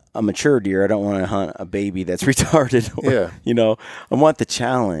hunt a mature deer. I don't want to hunt a baby that's retarded. I want the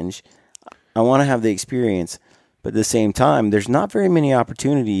challenge. I want to have the experience. But at the same time, there's not very many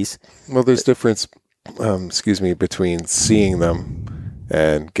opportunities. Well, there's difference, between seeing them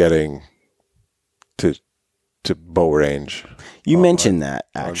and getting to bow range. You mentioned that,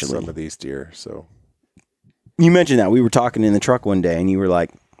 actually. On some of these deer, so. You mentioned that. We were talking in the truck one day, and you were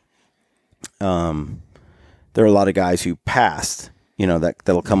like, there are a lot of guys who passed,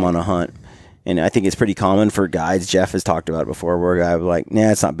 that'll come on a hunt. And I think it's pretty common for guides. Jeff has talked about it before, where a guy will be like, nah,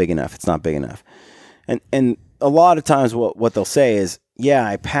 it's not big enough. It's not big enough. And a lot of times what they'll say is, yeah,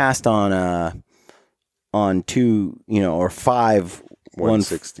 I passed on two, or five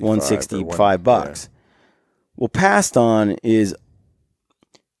 165 bucks. Yeah. Well, passed on is,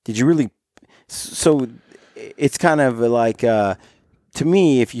 did you really? So it's kind of like, to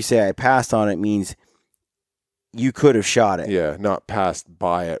me, if you say I passed on it, means you could have shot it. Yeah, not passed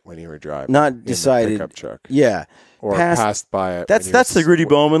by it when you were driving. Not decided. In the pickup truck. Yeah. Or passed by it. That's the Gritty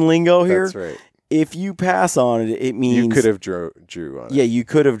Bowman lingo here. That's right. If you pass on it, it means... You could have drew on it. Yeah, you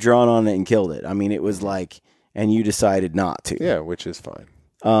could have drawn on it and killed it. I mean, it was like... And you decided not to. Yeah, which is fine.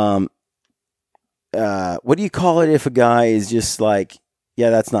 What do you call it if a guy is just like,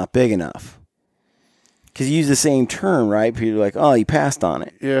 yeah, that's not big enough? Because you use the same term, right? People are like, oh, you passed on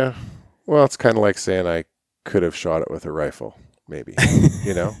it. Yeah. Well, it's kind of like saying I could have shot it with a rifle, maybe.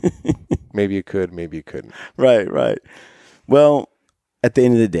 Maybe you could, maybe you couldn't. Right. Well, at the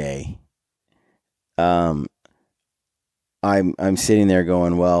end of the day, I'm sitting there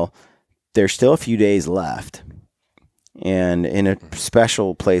going, well, there's still a few days left, and in a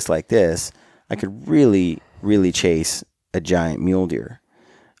special place like this, I could really, really chase a giant mule deer.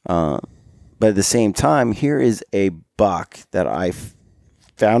 But at the same time, here is a buck that I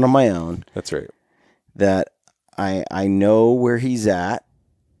found on my own. That's right. That I know where he's at.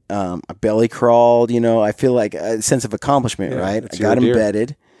 I belly crawled, I feel like a sense of accomplishment, right? I got him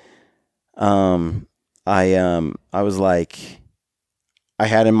bedded. I was like, I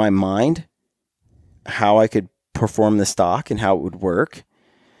had in my mind how I could perform the stock and how it would work.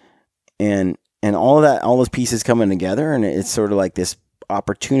 And all of that, all those pieces coming together, and it's sort of like this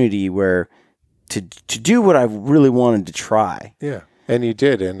opportunity where to do what I really wanted to try. Yeah. And you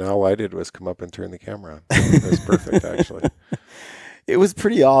did, and all I did was come up and turn the camera on. It was perfect, actually. It was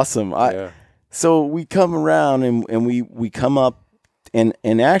pretty awesome. So we come around and we come up, and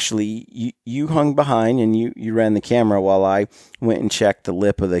actually you hung behind and you ran the camera while I went and checked the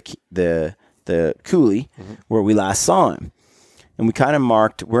lip of the coulee where we last saw him, and we kind of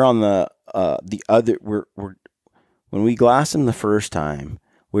marked. We're on the other. We're when we glassed him the first time,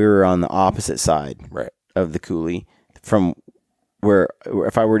 we were on the opposite side of the coulee from where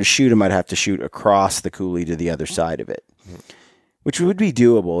if I were to shoot him, I'd have to shoot across the coulee to the other side of it, which would be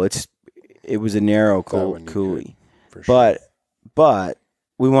doable. it was a narrow That one you coulee. could, for sure. But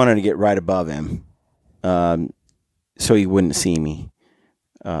we wanted to get right above him, so he wouldn't see me,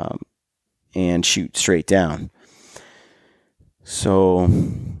 and shoot straight down. So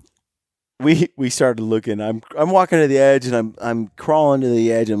we started looking. I'm walking to the edge, and I'm crawling to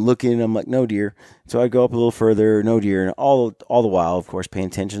the edge. I'm looking. And I'm like, no deer. So I go up a little further, no deer, and all the while, of course, paying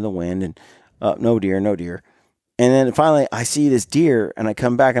attention to the wind, and no deer, no deer. And then finally, I see this deer, and I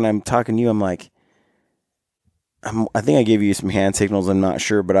come back, and I'm talking to you. I'm like, I think I gave you some hand signals. I'm not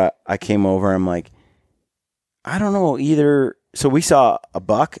sure, but I came over. I'm like, I don't know either. So we saw a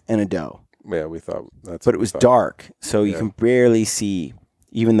buck and a doe. Yeah, we thought that's. But it was dark, so you can barely see.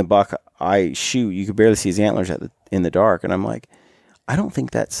 Even the buck I shoot, you could barely see his antlers in the dark. And I'm like, I don't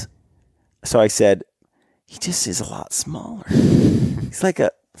think that's. So I said, he just is a lot smaller. He's like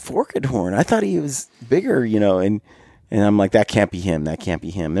a forked horn. I thought he was bigger, And I'm like, that can't be him. That can't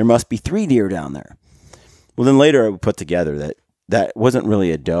be him. There must be 3 deer down there. Well, then later I put together that wasn't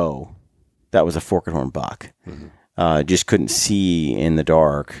really a doe. That was a forked horn buck. Mm-hmm. Just couldn't see in the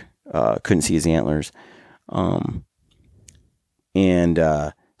dark. Couldn't see his antlers.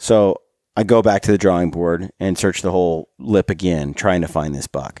 So I go back to the drawing board and search the whole lip again, trying to find this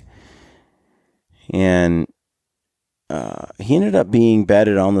buck. And he ended up being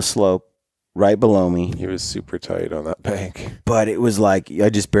bedded on the slope right below me. He was super tight on that bank. But it was like I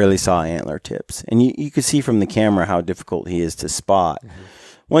just barely saw antler tips. And you could see from the camera how difficult he is to spot. Mm-hmm.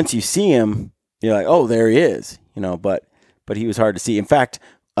 Once you see him, you're like, oh, there he is. But he was hard to see. In fact,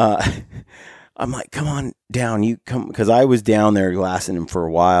 I'm like, come on down. You come, because I was down there glassing him for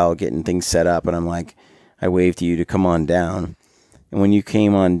a while, getting things set up. And I'm like, I waved to you to come on down. And when you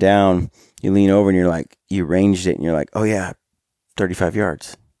came on down, you lean over and you're like, you ranged it and you're like, oh yeah, 35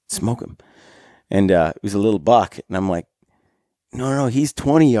 yards, smoke him. And it was a little buck. And I'm like, no, he's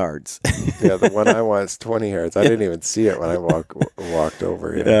 20 yards. Yeah, the one I want is 20 yards. I didn't even see it when I walked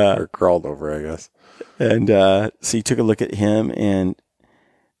over, or crawled over, I guess. And so you took a look at him and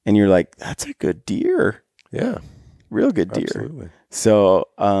you're like, that's a good deer. Yeah. Real good deer. Absolutely. So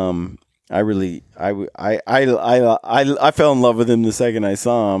I fell in love with him the second I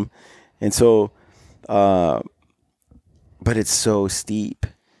saw him. And so, but it's so steep.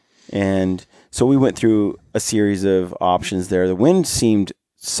 And so we went through a series of options there. The wind seemed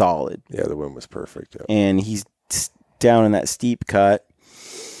solid. Yeah, the wind was perfect. Yeah. And he's down in that steep cut.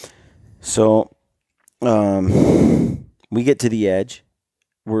 So we get to the edge.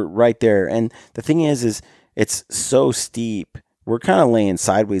 We're right there. And the thing is it's so steep. We're kind of laying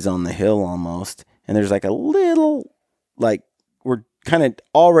sideways on the hill almost. And there's like a little, we're kind of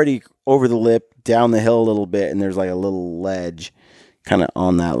already over the lip, down the hill a little bit. And there's like a little ledge kind of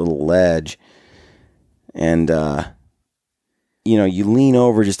on that little ledge. And, you lean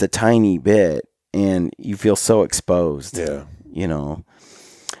over just a tiny bit and you feel so exposed. Yeah.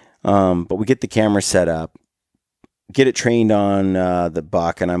 But we get the camera set up, get it trained on the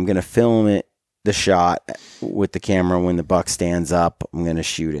buck, and I'm going to film the shot with the camera when the buck stands up. I'm going to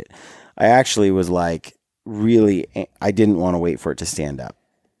shoot it. I actually was like, really, I didn't want to wait for it to stand up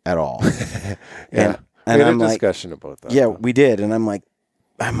at all. Yeah. And we had I'm a discussion about that. Yeah, we did. And I'm like,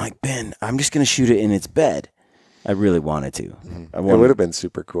 Ben, I'm just going to shoot it in its bed. I really wanted to. Mm-hmm. It would have been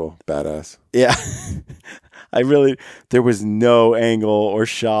super cool. Badass. Yeah. There was no angle or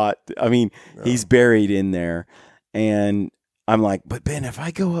shot. I mean, He's buried in there. And I'm like, but Ben, if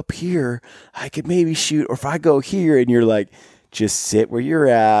I go up here, I could maybe shoot. Or if I go here, and you're like, just sit where you're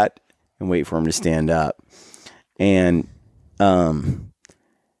at and wait for him to stand up. And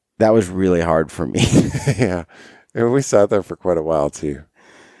that was really hard for me. Yeah. And we sat there for quite a while too.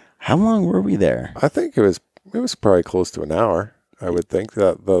 How long were we there? I think it was probably close to an hour. I would think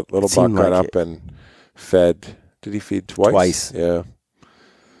that the little buck got up and fed. Did he feed twice? Twice. Yeah.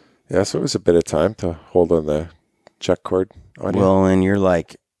 Yeah, so it was a bit of time to hold on the check cord on you. Well, and you're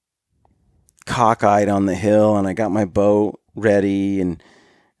like cockeyed on the hill, and I got my bow ready, and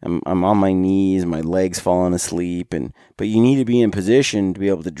I'm on my knees, my legs falling asleep, but you need to be in position to be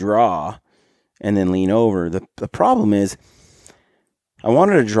able to draw and then lean over. The problem is I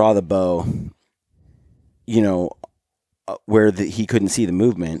wanted to draw the bow, where he couldn't see the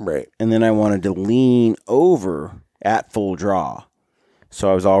movement. Right. And then I wanted to lean over at full draw.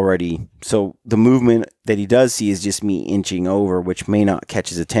 So the movement that he does see is just me inching over, which may not catch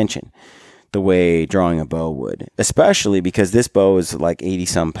his attention the way drawing a bow would, especially because this bow is like 80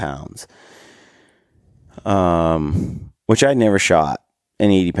 some pounds, which I'd never shot an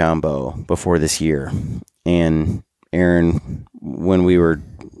 80-pound bow before this year. And Aaron, when we were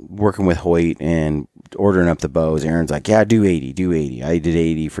working with Hoyt and ordering up the bows. Aaron's like, yeah, do 80, do 80. I did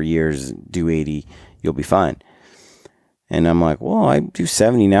 80 for years. Do 80, you'll be fine. And I'm like, well, I do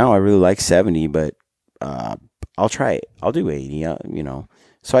 70 now. I really like 70, but I'll try it. I'll do 80, you know.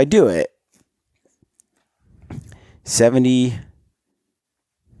 So I do it. 70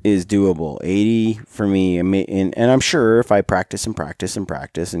 is doable. 80 for me, and I'm sure if I practice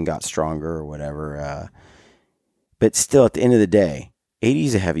and got stronger or whatever, but still at the end of the day, 80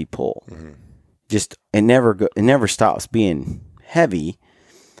 is a heavy pull. Mm-hmm. Just it never stops being heavy.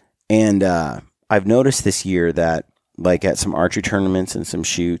 And I've noticed this year that, like at some archery tournaments and some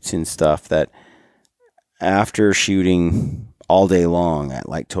shoots and stuff, that after shooting all day long at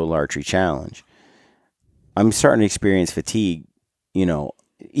like Total Archery Challenge, I'm starting to experience fatigue, you know,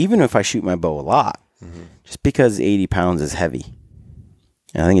 even if I shoot my bow a lot, just because 80 pounds is heavy.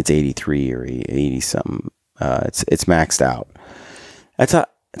 And I think it's 83 or 80 something. It's maxed out. It's a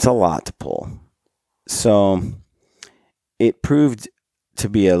lot to pull. So it proved to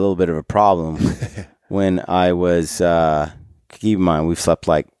be a little bit of a problem when I was, keep in mind, we've slept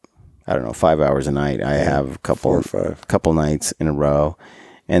like, I don't know, 5 hours a night. I have a couple nights in a row.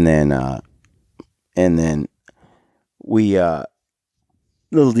 And then we, a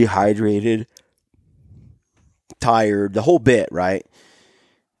little dehydrated, tired, the whole bit, right?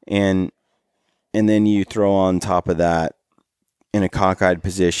 And then you throw on top of that, in a cockeyed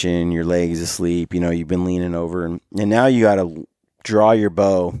position, your legs asleep, you know, you've been leaning over, and now you got to draw your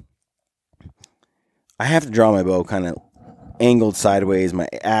bow. I have to draw my bow kind of angled sideways. My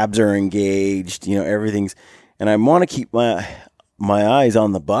abs are engaged, you know, everything's, and I want to keep my eyes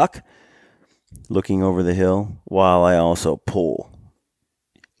on the buck looking over the hill while I also pull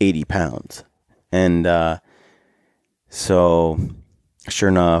 80 pounds. And so sure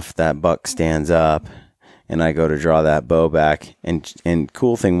enough, that buck stands up, and I go to draw that bow back. And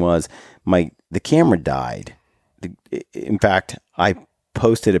cool thing was, the camera died. In fact, I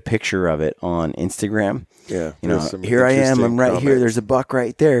posted a picture of it on Instagram. Yeah, you know, here I am. I'm right here. There's a buck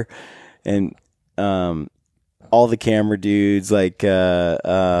right there, and all the camera dudes, like, they're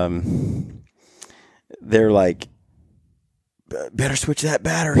like, better switch that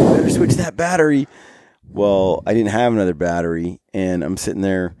battery. Well, I didn't have another battery, and I'm sitting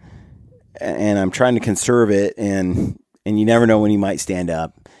there, and I'm trying to conserve it, and you never know when he might stand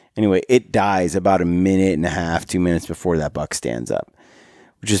up. Anyway, it dies about a minute and a half, 2 minutes before that buck stands up,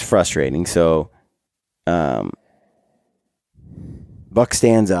 which is frustrating. So, buck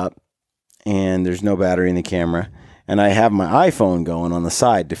stands up, and there's no battery in the camera, and I have my iPhone going on the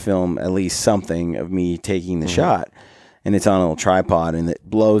side to film at least something of me taking the shot, and it's on a little tripod, and it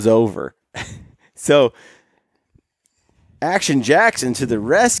blows over. So, Action Jackson to the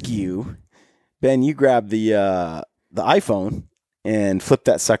rescue. Ben, you grab the iPhone and flip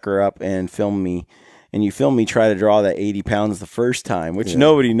that sucker up and film me. And you film me try to draw that 80 pounds the first time, which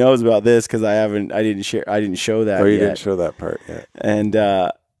nobody knows about this because I didn't show that. Oh, you yet. didn't show that part yet. And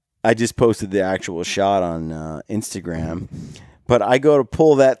I just posted the actual shot on Instagram. But I go to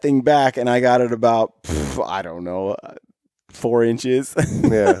pull that thing back, and I got it about, I don't know, 4 inches.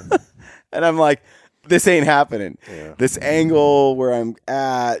 Yeah. And I'm like, this ain't happening. Yeah. This angle where I'm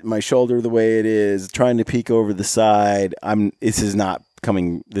at, my shoulder the way it is, trying to peek over the side, this is not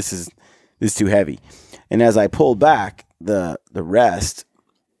coming, this is too heavy. And as I pulled back, the rest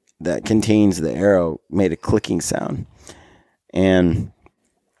that contains the arrow made a clicking sound. And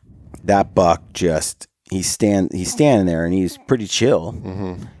that buck just, he's standing there, and he's pretty chill.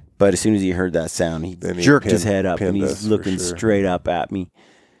 Mm-hmm. But as soon as he heard that sound, he jerked his head up, and he's looking straight up at me.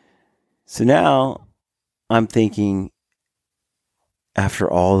 So now I'm thinking,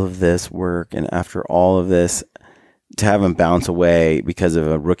 after all of this work and after all of this, to have him bounce away because of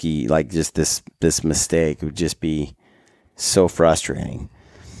a rookie, like just this mistake, would just be so frustrating.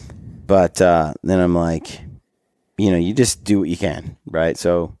 But then I'm like, you know, you just do what you can, right?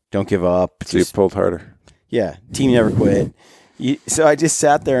 So don't give up. So you pulled harder. Yeah, team never quit. So I just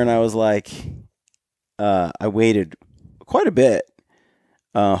sat there, and I was like, I waited quite a bit,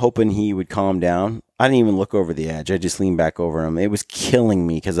 hoping he would calm down. I didn't even look over the edge. I just leaned back over him. It was killing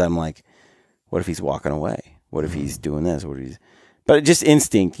me because I'm like, what if he's walking away? What if he's doing this? But just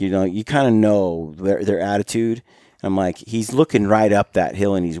instinct, you know, you kind of know their attitude. I'm like, he's looking right up that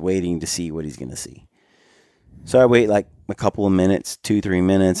hill, and he's waiting to see what he's going to see. So I wait like a couple of minutes, 2-3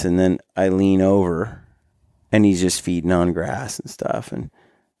 minutes, and then I lean over, and he's just feeding on grass and stuff. And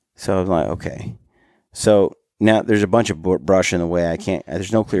so I'm like, okay. So now there's a bunch of brush in the way. I can't.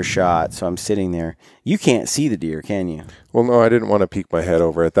 There's no clear shot, so I'm sitting there. You can't see the deer, can you? Well, no, I didn't want to peek my head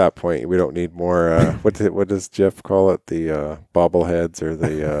over at that point. We don't need more. What does Jeff call it? The bobbleheads or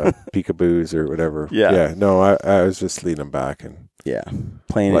the peekaboos or whatever. Yeah. Yeah. No, I was just leaning back and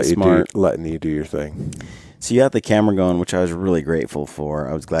Playing it smart, letting you do your thing. So you got the camera going, which I was really grateful for.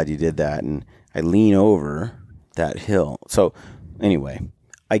 I was glad you did that, and I lean over that hill. So anyway,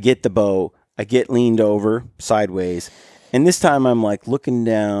 I get the bow. I get leaned over sideways, and this time I'm like looking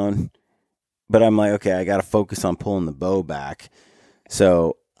down, but I'm like, okay, I got to focus on pulling the bow back.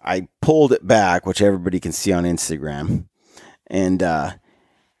 So I pulled it back, which everybody can see on Instagram, and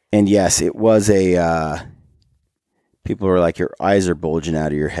yes, it was a. People were like, your eyes are bulging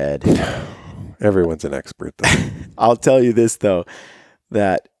out of your head. Everyone's an expert, though. I'll tell you this, though,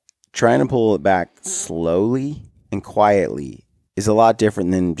 that trying to pull it back slowly and quietly is a lot different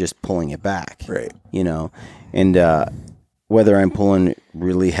than just pulling it back. Right. You know, and whether I'm pulling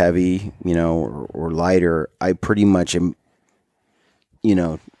really heavy, you know, or lighter, I pretty much am, you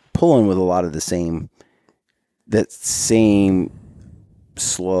know, pulling with a lot of that same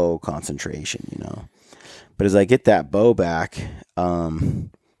slow concentration, you know. But as I get that bow back,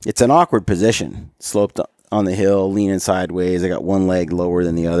 it's an awkward position. Sloped on the hill, leaning sideways. I got one leg lower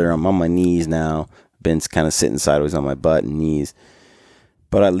than the other. I'm on my knees now. Ben's kind of sitting sideways on my butt and knees.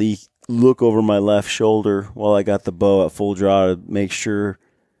 But I look over my left shoulder while I got the bow at full draw to make sure,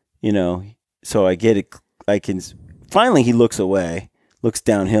 you know. So I get it. Finally, he looks away. Looks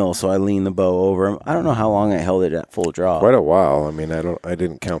downhill, so I lean the bow over him. I don't know how long I held it at full draw. Quite a while. I mean, I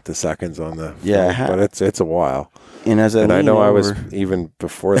didn't count the seconds on the film, but it's a while. And I know I was even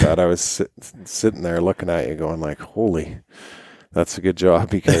before that. I was sitting there looking at you, going like, "Holy, that's a good job,"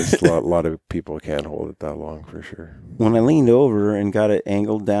 because a lot of people can't hold it that long for sure. When I leaned over and got it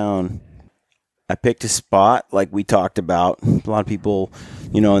angled down, I picked a spot like we talked about. A lot of people,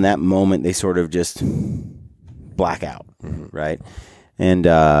 you know, in that moment they sort of just black out, right? And,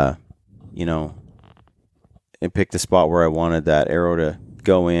 you know, I picked a spot where I wanted that arrow to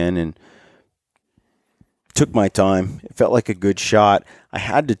go in and took my time. It felt like a good shot. I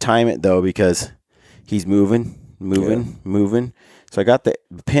had to time it, though, because he's moving. So I got the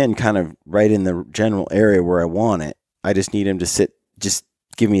pin kind of right in the general area where I want it. I just need him to sit, just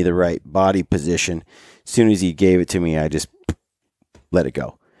give me the right body position. As soon as he gave it to me, I just let it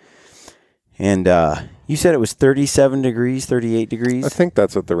go. And you said it was 37 degrees, 38 degrees? I think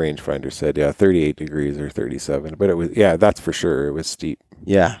that's what the rangefinder said. Yeah, 38 degrees or 37. But it was, that's for sure. It was steep.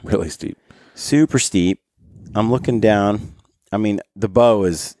 Yeah. Really steep. Super steep. I'm looking down. I mean, the bow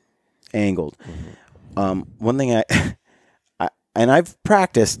is angled. One thing and I've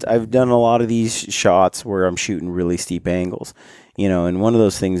practiced. I've done a lot of these shots where I'm shooting really steep angles. You know, and one of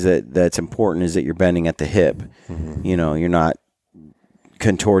those things that's important is that you're bending at the hip. You know, you're not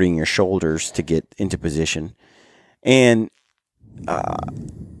contorting your shoulders to get into position. And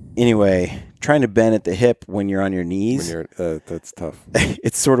anyway, trying to bend at the hip when you're on your knees, that's tough.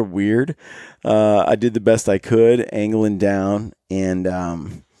 It's sort of weird. I did the best I could, angling down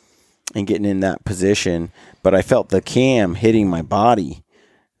and getting in that position, but I felt the cam hitting my body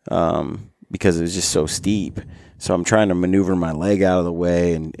because it was just so steep. So I'm trying to maneuver my leg out of the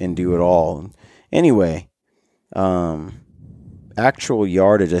way and do it all. Anyway, actual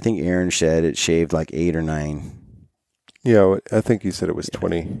yardage, I think Aaron said it shaved like 8 or 9. Yeah, I think you said it was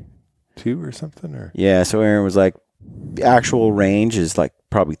 22 or something. Or yeah, so Aaron was like, the actual range is like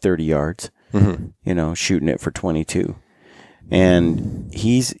probably 30 yards. You know, shooting it for 22, and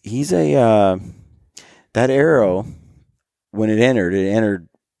he's a that arrow when it entered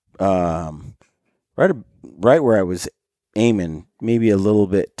right where I was aiming, maybe a little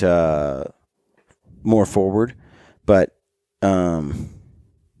bit more forward, but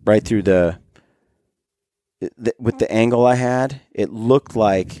right through with the angle I had, it looked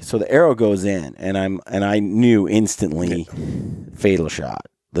like, so the arrow goes in, and I knew instantly, fatal shot.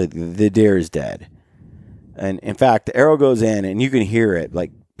 The deer is dead. And in fact, the arrow goes in, and you can hear it.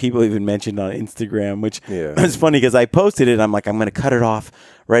 Like people even mentioned on Instagram, which was funny because I posted it. I'm like, I'm going to cut it off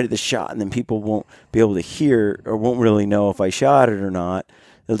right at the shot, and then people won't be able to hear or won't really know if I shot it or not.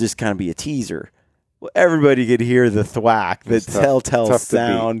 It'll just kind of be a teaser. Well, everybody could hear the thwack, the telltale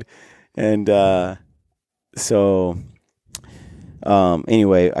sound, and so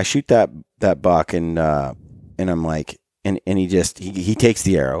anyway, I shoot that buck, and I'm like, and he takes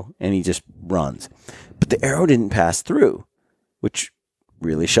the arrow and he just runs, but the arrow didn't pass through, which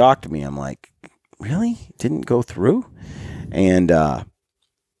really shocked me. I'm like, really? It didn't go through? And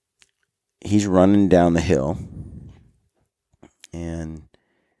he's running down the hill, and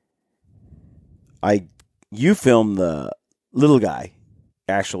I you filmed the little guy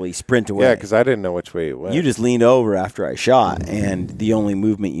actually sprint away. Yeah, because I didn't know which way it went. You just leaned over after I shot, and the only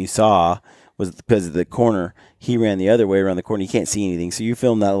movement you saw was because of the corner. He ran the other way around the corner. You can't see anything, so you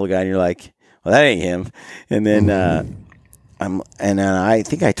filmed that little guy, and you're like, "Well, that ain't him." And then I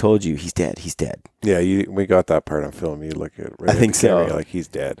think I told you he's dead. He's dead. Yeah, we got that part on film. You look at right I think so. You're like, he's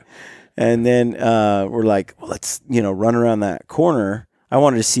dead. And then we're like, well, let's run around that corner. I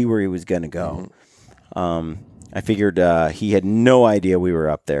wanted to see where he was going to go. I figured he had no idea we were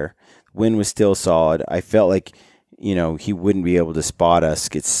up there. Wind was still solid. I felt like, he wouldn't be able to spot us.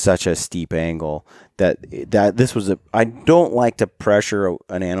 It's such a steep angle that this was I don't like to pressure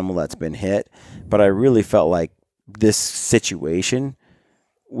an animal that's been hit, but I really felt like this situation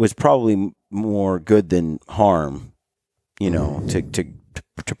was probably more good than harm,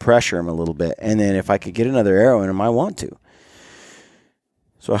 to pressure him a little bit. And then if I could get another arrow in him, I want to.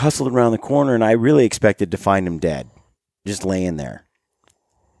 So I hustled around the corner, and I really expected to find him dead, just laying there.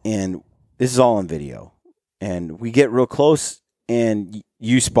 And this is all on video. And we get real close, and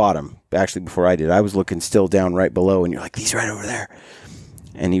you spot him, actually, before I did. I was looking still down right below, and you're like, he's right over there.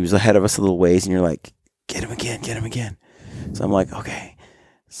 And he was ahead of us a little ways, and you're like, get him again. So I'm like, okay.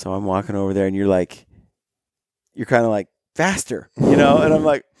 So I'm walking over there, and you're kind of like, faster, and I'm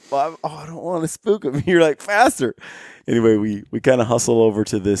like, well, I don't want to spook him. You're like, faster. Anyway, we kind of hustle over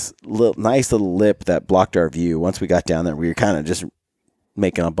to this nice little lip that blocked our view. Once we got down there, we were kind of just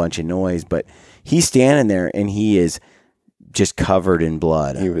making a bunch of noise, but he's standing there, and he is just covered in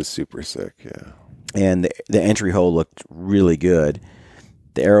blood. He was super sick, yeah. And the entry hole looked really good.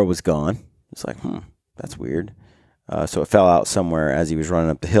 The arrow was gone. It's like, that's weird. So it fell out somewhere as he was running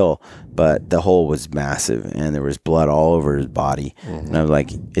up the hill, but the hole was massive, and there was blood all over his body. And I was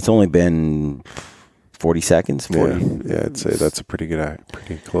like, it's only been 40 seconds? 40? Yeah, I'd say that's a pretty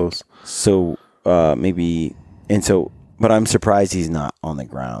close. So but I'm surprised he's not on the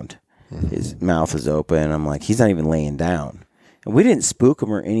ground. His mouth is open. I'm like, he's not even laying down. And we didn't spook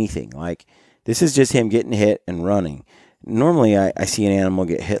him or anything. Like, this is just him getting hit and running. Normally, I see an animal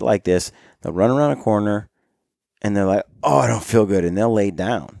get hit like this. They'll run around a corner, and they're like, oh, I don't feel good, and they'll lay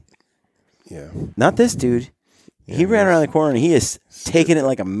down. Yeah. Not this dude. Yeah, he ran around the corner, and he is taking it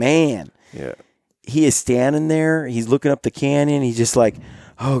like a man. Yeah. He is standing there. He's looking up the canyon. He's just like,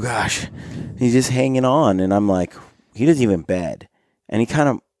 oh, gosh. He's just hanging on. And I'm like, he doesn't even bed. And he kind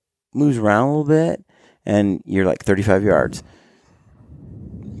of moves around a little bit, and you're like 35 yards.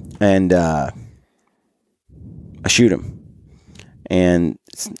 And I shoot him. And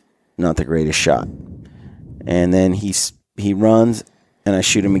it's not the greatest shot. And then he runs, and I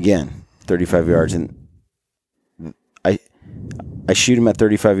shoot him again, 35 yards. And I shoot him at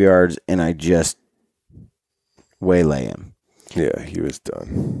 35 yards, and I just waylay him. Yeah, he was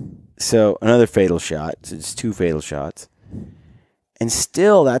done. So another fatal shot. So it's 2 fatal shots. And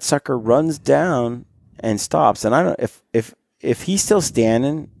still that sucker runs down and stops. And I don't know if he's still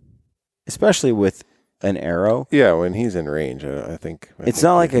standing, especially with an arrow. Yeah, when he's in range, I think. It's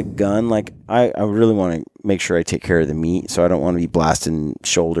not like a gun. Like I really want to make sure I take care of the meat, so I don't want to be blasting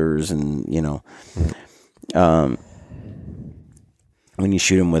shoulders and, when you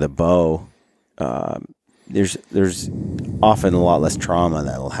shoot him with a bow, there's often a lot less trauma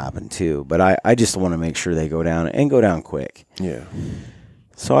that'll happen too. But I just want to make sure they go down and go down quick. Yeah.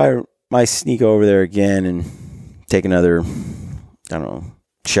 So I sneak over there again and take another,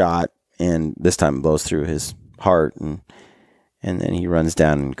 shot, and this time it blows through his heart, and then he runs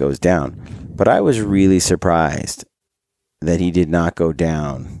down and goes down. But I was really surprised that he did not go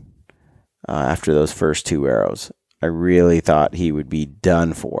down after those first 2 arrows. I really thought he would be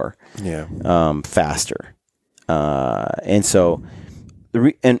done for. Yeah. Faster. And so,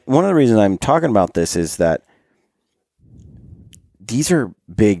 and one of the reasons I'm talking about this is that these are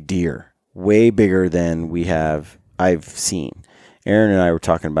big deer, way bigger than I've seen. Aaron and I were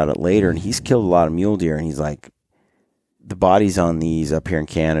talking about it later, and he's killed a lot of mule deer, and he's like, the bodies on these up here in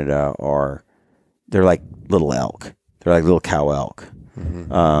Canada they're like little elk. They're like little cow elk.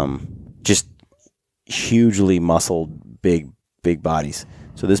 Just hugely muscled, big bodies.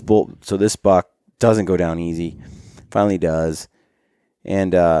 So this buck doesn't go down easy. Finally does.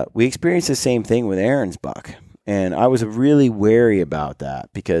 And we experienced the same thing with Aaron's buck. And I was really wary about that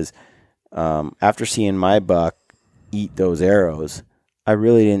because after seeing my buck eat those arrows, I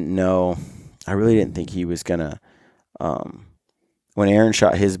really didn't think he was gonna. When Aaron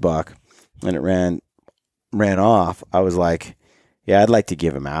shot his buck and it ran off, I was like, yeah, I'd like to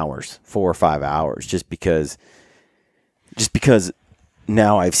give him hours, 4 or 5 hours, just because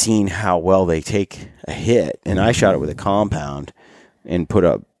now I've seen how well they take a hit, and I shot it with a compound and put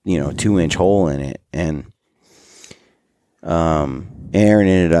a 2-inch hole in it, and Aaron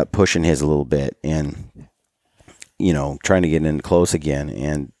ended up pushing his a little bit and, trying to get in close again.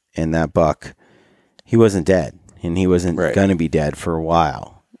 And that buck, he wasn't dead, and he wasn't going to be dead for a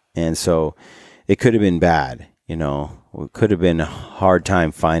while. And so it could have been bad, It could have been a hard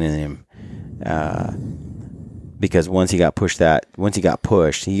time finding him. Because once he got pushed,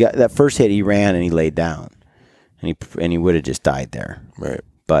 he got that first hit, he ran and he laid down, and he would have just died there. Right.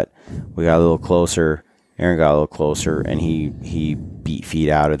 But we got a little closer. Aaron got a little closer, and he beat feet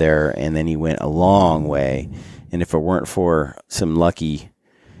out of there, and then he went a long way. And if it weren't for some lucky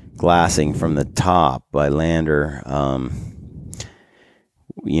glassing from the top by Lander,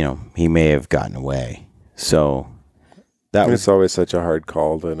 he may have gotten away. So it's always such a hard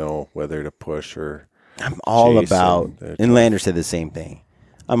call to know whether to push or. I'm all about, and Lander said the same thing.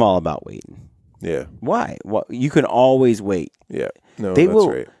 I'm all about waiting. Yeah. Why? Well, you can always wait. Yeah. No, they that's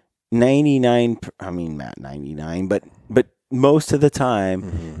will, right. 99. I mean, not 99, but most of the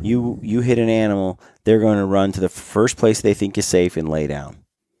time, you hit an animal, they're going to run to the first place they think is safe and lay down.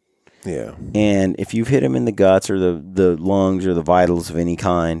 Yeah. And if you've hit them in the guts or the lungs or the vitals of any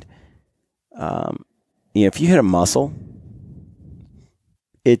kind, if you hit a muscle,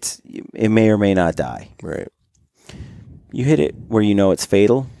 it may or may not die. Right. You hit it where it's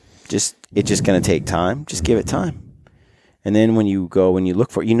fatal. It's just going to take time. Just give it time. And then when you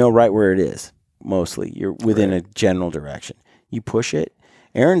look for it, right where it is. Mostly, you're within a general direction. You push it.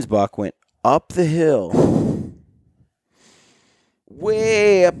 Aaron's buck went up the hill,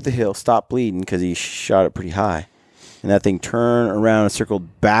 way up the hill, stopped bleeding because he shot it pretty high, and that thing turned around and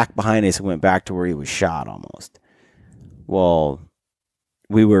circled back behind us and went back to where he was shot almost. Well,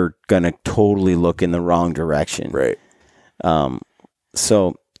 we were gonna totally look in the wrong direction, right?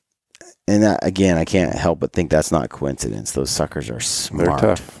 So. And that, again, I can't help but think that's not coincidence. Those suckers are smart.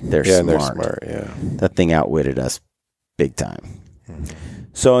 They're tough. They're smart. Yeah. That thing outwitted us big time. Mm-hmm.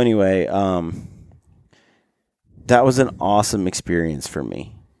 So anyway, that was an awesome experience for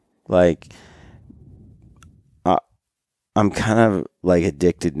me. Like, I'm kind of like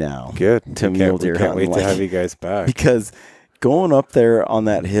addicted now. Good. To mule deer hunting. Can't wait to have you guys back. Because going up there on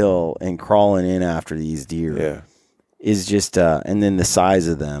that hill and crawling in after these deer is just, and then the size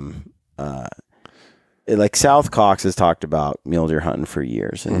of them. Like South Cox has talked about mule deer hunting for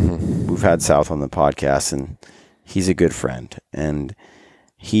years, and we've had South on the podcast, and he's a good friend, and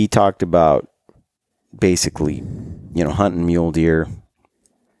he talked about basically, hunting mule deer.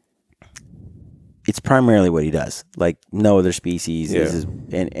 It's primarily what he does, like no other species,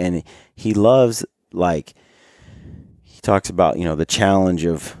 and he loves, like, he talks about the challenge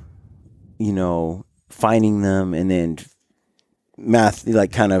of finding them and then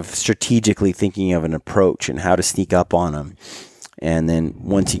kind of strategically thinking of an approach and how to sneak up on them. And then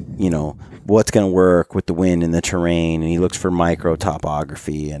once what's going to work with the wind and the terrain, and he looks for micro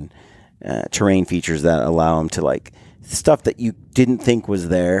topography and terrain features that allow him to, like, stuff that you didn't think was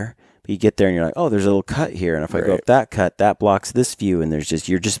there. But you get there and you're like, oh, there's a little cut here. And if I go up that cut, that blocks this view. And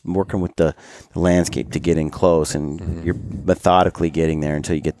you're just working with the landscape to get in close, and you're methodically getting there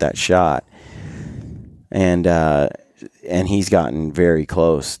until you get that shot. And he's gotten very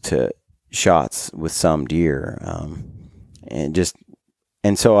close to shots with some deer,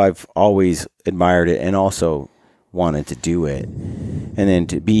 and so I've always admired it and also wanted to do it, and then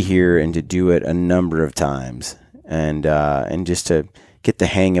to be here and to do it a number of times, and just to get the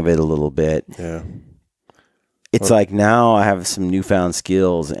hang of it a little bit. Yeah, it's like now I have some newfound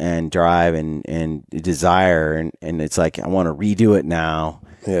skills and drive and desire, and it's like I want to redo it now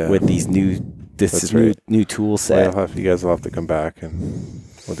with these new. This is new tool set. Well, you guys will have to come back and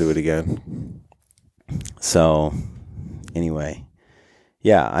we'll do it again. So, anyway,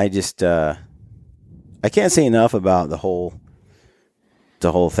 I just I can't say enough about the whole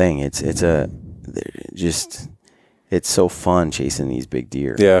thing. It's so fun chasing these big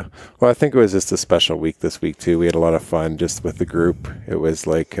deer. Yeah. Well, I think it was just a special week this week too. We had a lot of fun just with the group. It was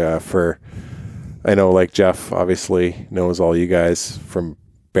like I know, like, Jeff obviously knows all you guys from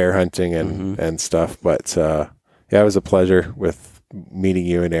bear hunting and stuff, but it was a pleasure with meeting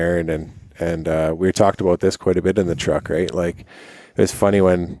you and Aaron, and we talked about this quite a bit in the truck, right? Like, it was funny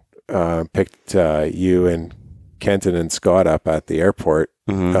when picked you and Kenton and Scott up at the airport.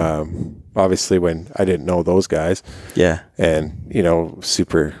 Obviously, when I didn't know those guys, and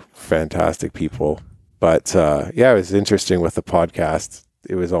super fantastic people, but it was interesting with the podcast.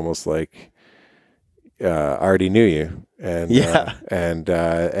 It was almost like I already knew you. And and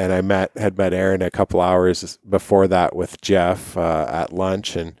I had met Aaron a couple hours before that with Jeff at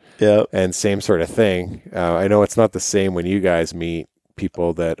lunch, and same sort of thing. I know it's not the same when you guys meet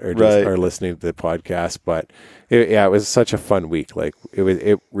people that are Right. are listening to the podcast. But it was such a fun week. Like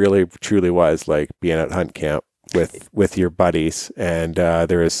it really truly was like being at hunt camp with your buddies, and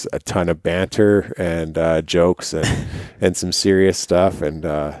there was a ton of banter and jokes and some serious stuff, and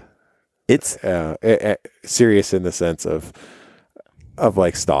It's serious in the sense of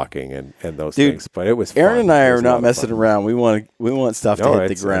like stalking and those Dude, things. But it was Aaron fun. and I It are was a lot not of messing fun. around. We want stuff to hit the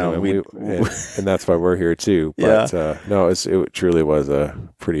it's- ground. anyway, and that's why we're here too. But no, it truly was a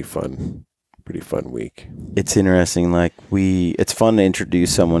pretty fun week. It's interesting. Like it's fun to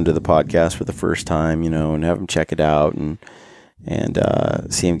introduce someone to the podcast for the first time, and have them check it out and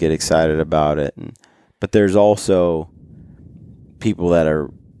see them get excited about it. But there's also people that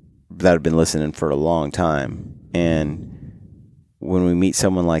have been listening for a long time, and when we meet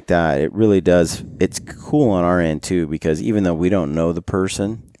someone like that, it really does. It's cool on our end too, because even though we don't know the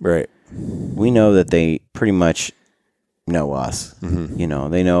person, Right. we know that they pretty much know us.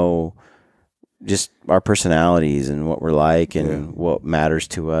 Mm-hmm. They know just our personalities and what we're like and what matters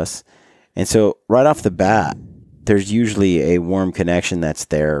to us. And so right off the bat, there's usually a warm connection that's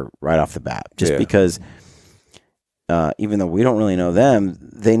there right off the bat, just because even though we don't really know them,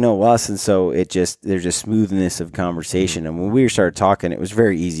 they know us. And so there's a smoothness of conversation. And when we started talking, it was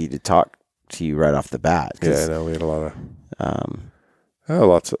very easy to talk to you right off the bat. Yeah, I know we had a lot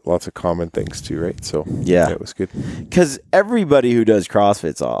of lots of common things too, right? So Yeah. it was good. Because everybody who does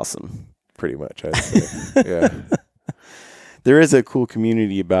CrossFit's awesome. Pretty much, I'd say. Yeah. There is a cool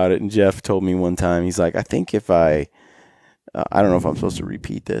community about it. And Jeff told me one time, he's like, I think if I don't know if I'm supposed to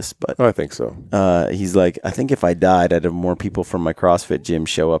repeat this, but I think so. he's like, I think if I died, I'd have more people from my CrossFit gym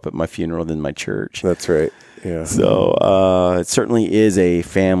show up at my funeral than my church. That's right. Yeah. So it certainly is a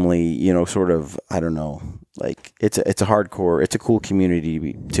family, sort of, I don't know, like it's a hardcore, it's a cool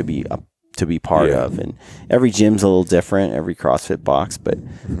community to be part of. And every gym's a little different, every CrossFit box, but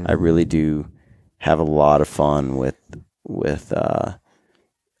I really do have a lot of fun with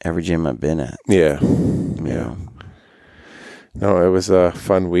every gym I've been at. Yeah. You know. No, it was a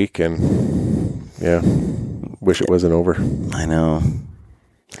fun week, and wish it wasn't over. I know.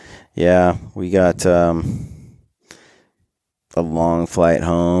 Yeah, we got a long flight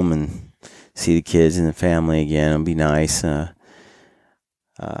home and see the kids and the family again. It'll be nice. But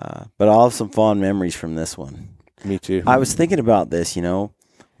I'll have some fond memories from this one. Me too. I was thinking about this,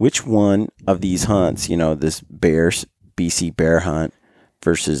 which one of these hunts, this BC bear hunt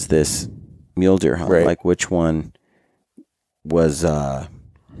versus this mule deer hunt, Right. like which one was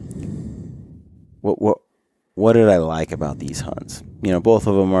what did I like about these hunts? Both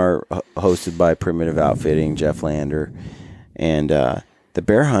of them are hosted by Primitive Outfitting, Jeff Lander, and the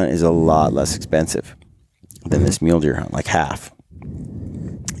bear hunt is a lot less expensive than this mule deer hunt, like half.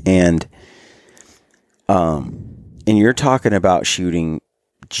 And you're talking about shooting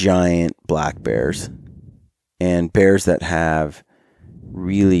giant black bears and bears that have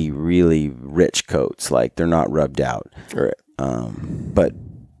really, really rich coats, like they're not rubbed out. Right. But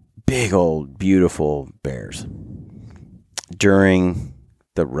big old beautiful bears during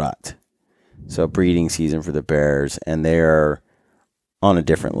the rut, so breeding season for the bears, and they're on a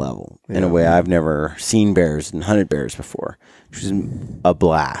different level in a way I've never seen bears and hunted bears before, which is a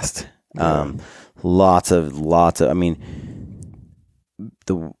blast. Lots of I mean,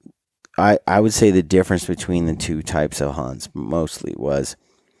 I would say the difference between the two types of hunts mostly was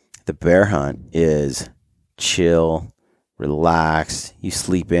the bear hunt is chill, relaxed. You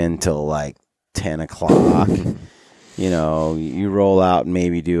sleep in till like 10 o'clock. You roll out and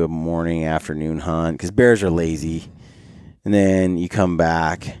maybe do a morning, afternoon hunt because bears are lazy. And then you come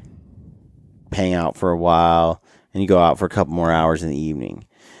back, hang out for a while, and you go out for a couple more hours in the evening.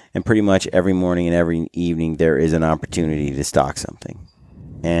 And pretty much every morning and every evening there is an opportunity to stalk something.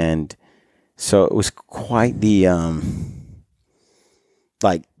 And so it was quite the,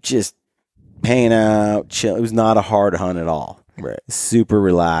 just hanging out, chill. It was not a hard hunt at all. Right. Super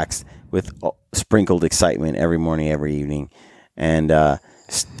relaxed with sprinkled excitement every morning, every evening, and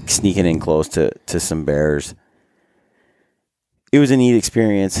sneaking in close to some bears. It was a neat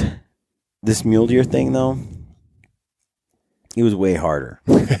experience. This mule deer thing, though, it was way harder.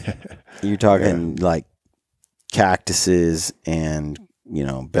 You're talking like cactuses and,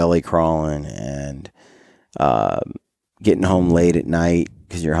 belly crawling and getting home late at night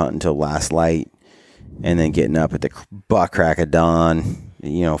because you're hunting till last light, and then getting up at the buck crack of dawn,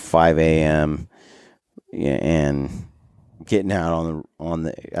 5 a.m. and getting out on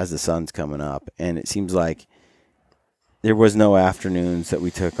the as the sun's coming up. And it seems like there was no afternoons that we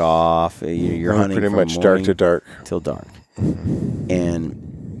took off. You're hunting pretty from much dark to dark till dark, and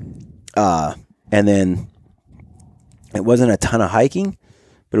then It wasn't a ton of hiking,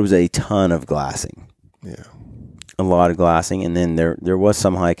 but it was a ton of glassing. Yeah. A lot of glassing, and then there was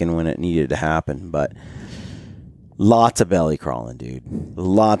some hiking when it needed to happen, but lots of belly crawling, dude.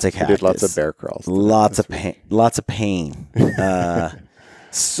 Lots of cactus. We did lots of bear crawls. Lots of pain. Lots of pain.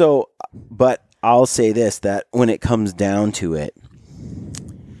 So, but I'll say this, that when it comes down to it,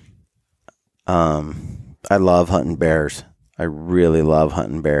 I love hunting bears. I really love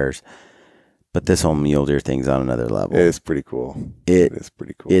hunting bears. But this whole mule deer thing's on another level. It is pretty cool. It is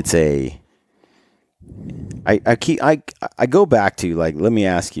pretty cool. It's I go back to, like, let me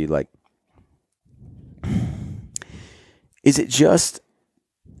ask you, like, is it just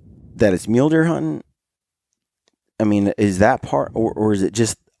that it's mule deer hunting? I mean, is that part, or is it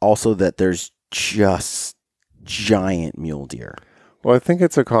just also that there's just giant mule deer? Well, I think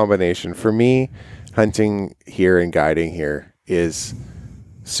it's a combination. For me, hunting here and guiding here is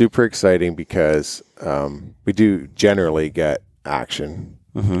super exciting because we do generally get action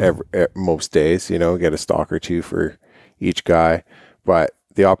most days, get a stalk or two for each guy. But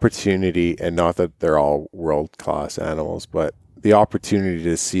the opportunity, and not that they're all world-class animals, but the opportunity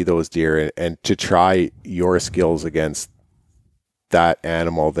to see those deer and to try your skills against that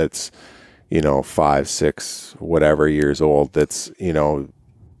animal that's, 5, 6, whatever years old, that's,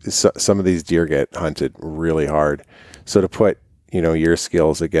 some of these deer get hunted really hard. So to put, your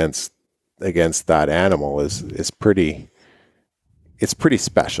skills against that animal is pretty, it's pretty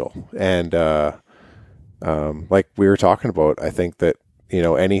special. And like we were talking about, I think that,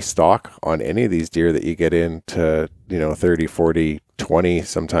 any stalk on any of these deer that you get into, 30, 40, 20,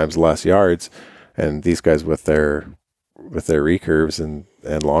 sometimes less yards, and these guys with their recurves and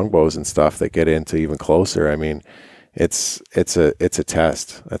longbows and stuff that get into even closer. I mean, it's a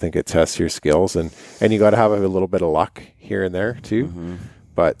test. I think it tests your skills, and you got to have a little bit of luck here and there too. Mm-hmm.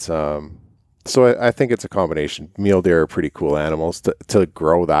 But so I think it's a combination. Mule deer are pretty cool animals to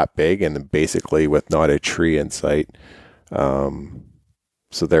grow that big and basically with not a tree in sight.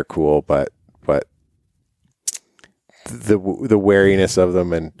 So they're cool, but the wariness of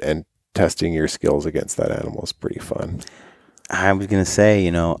them and testing your skills against that animal is pretty fun. I was gonna say,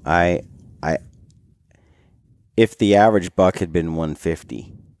 I if the average buck had been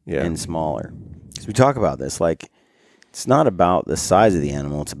 150 and smaller, because we talk about this, like, it's not about the size of the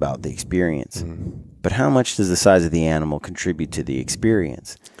animal, it's about the experience. Mm-hmm. But how much does the size of the animal contribute to the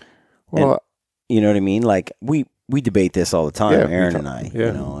experience? Well, and, you know what I mean? Like, we debate this all the time, Aaron and I. Yeah.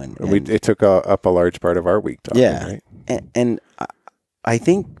 And it took up a large part of our week talking, right? And I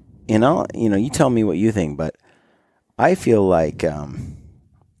think, you tell me what you think, but I feel like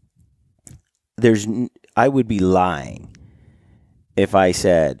I would be lying if I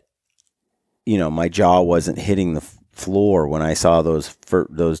said, my jaw wasn't hitting the floor when I saw those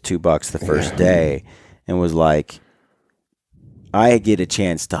 2 bucks the first day, and was like, I get a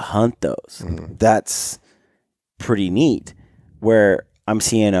chance to hunt those. Mm-hmm. That's pretty neat. Where I'm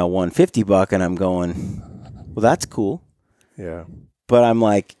seeing a 150 buck and I'm going, well, that's cool. Yeah. But I'm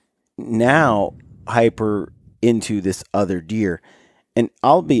like, now hyper into this other deer, and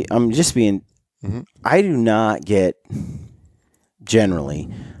I'm just being. Mm-hmm. I do not get. Generally,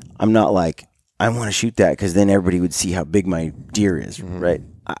 I'm not like, I want to shoot that because then everybody would see how big my deer is, mm-hmm. right?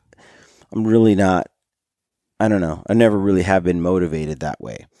 I'm really not. I don't know. I never really have been motivated that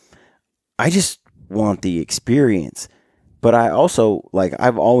way. I just want the experience, but I also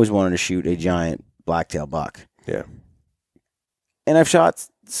I've always wanted to shoot a giant blacktail buck. Yeah. And I've shot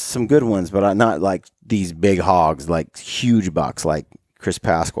some good ones, but not like these big hogs, like huge bucks, like Chris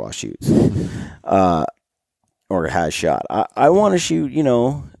Pasqua shoots, or has shot. I want to shoot,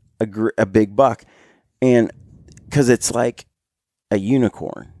 a big buck, and because it's like a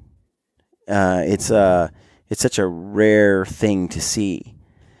unicorn. It's such a rare thing to see.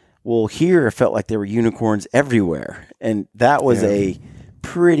 Well, here it felt like there were unicorns everywhere, and that was a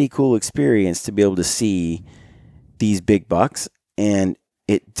pretty cool experience to be able to see these big bucks. And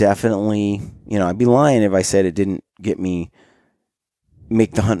it definitely, I'd be lying if I said it didn't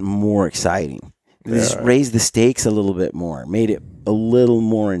make the hunt more exciting. It just raised the stakes a little bit more, made it a little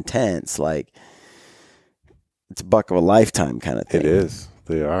more intense. Like, it's a buck of a lifetime kind of thing. It is.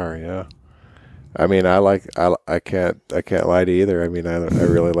 They are, yeah. I mean, I can't lie to either. I mean, I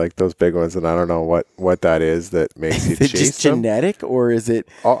really like those big ones, and I don't know what that is that makes you chase them. Is it just genetic, or is it?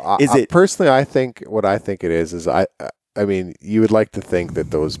 Personally, I think it is I mean, you would like to think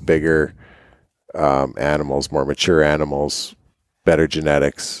that those bigger animals, more mature animals, better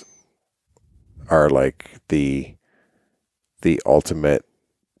genetics, are like the ultimate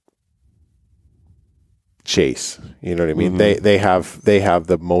chase. You know what I mean? Mm-hmm. They have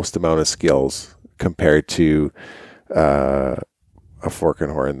the most amount of skills compared to a fork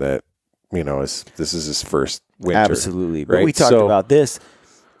and horn that, this is his first winter. Absolutely. But right? we talked about this.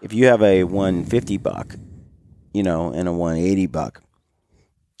 If you have a 150 buck, and a 180 buck,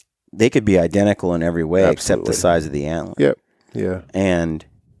 they could be identical in every way except the size of the antler. Yep. Yeah. And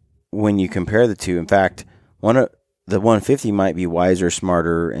when you compare the two, in fact, the 150 might be wiser,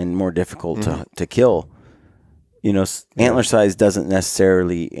 smarter, and more difficult to kill. Antler size doesn't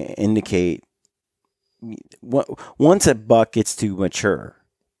necessarily indicate once a buck gets to mature,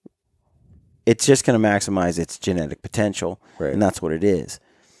 it's just going to maximize its genetic potential, right. And that's what it is.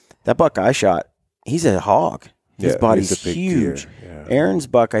 That buck I shot, he's a hog. His body's huge. Yeah. Aaron's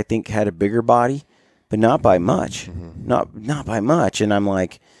buck, I think, had a bigger body, but not by much. Mm-hmm. Not by much. And I'm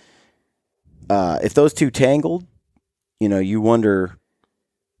like, if those two tangled, you wonder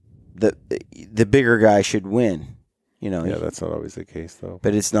the bigger guy should win. Yeah, that's not always the case though.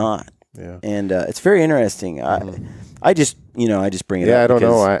 But it's not. Yeah. And it's very interesting. Mm-hmm. I just bring it up. Yeah, I don't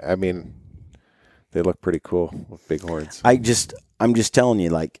know. I mean, they look pretty cool with big horns. I'm just telling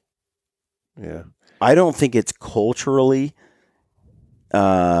you, like, yeah. I don't think it's culturally,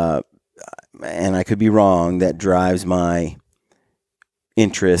 and I could be wrong, that drives my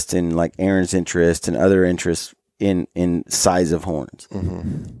interest and like Aaron's interest and other interests in size of horns.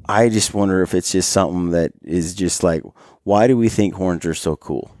 Mm-hmm. I just wonder if it's just something that is just like, why do we think horns are so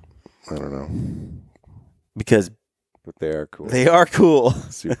cool? I don't know. But they are cool. They are cool.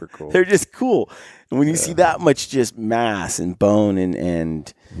 Super cool. They're just cool. And when you see that much just mass and bone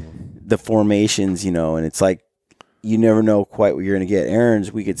and the formations, and it's like you never know quite what you're going to get. Aaron's,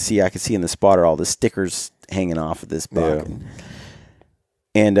 I could see in the spotter all the stickers hanging off of this buck. Yeah.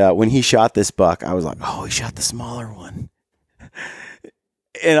 And when he shot this buck, I was like, oh, he shot the smaller one.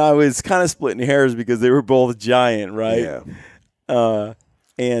 And I was kind of splitting hairs because they were both giant, right? Yeah.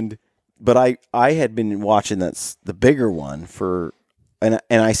 But I had been watching the bigger one and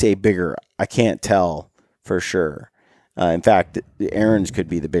I say bigger, I can't tell for sure. In fact, Aaron's could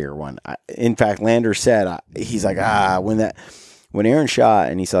be the bigger one. In fact, Lander said, he's like, when Aaron shot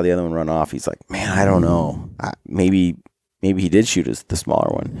and he saw the other one run off, he's like, man, I don't know. Maybe he did shoot the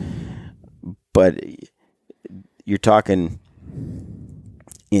smaller one. But you're talking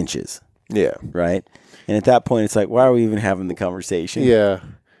inches. Yeah. Right? And at that point, it's like, why are we even having the conversation? Yeah.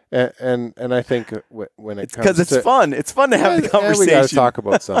 And I think when it comes because it's fun. It's fun to have the conversation. We got to talk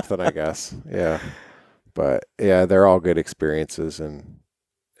about something, I guess. Yeah. But yeah, they're all good experiences, and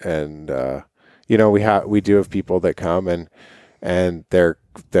we do have people that come and their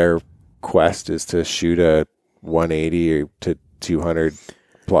quest is to shoot a 180 to 200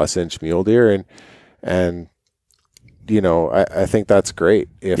 plus inch mule deer, and I think that's great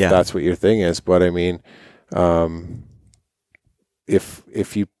if that's what your thing is. But I mean,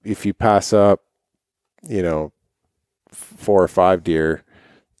 if you pass up, 4 or 5 deer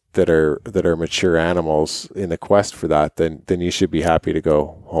that are mature animals in the quest for that, then you should be happy to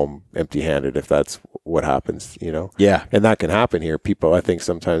go home empty-handed if that's what happens, Yeah. And that can happen here. I think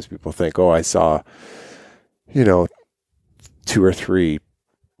sometimes people think, oh, I saw, 2 or 3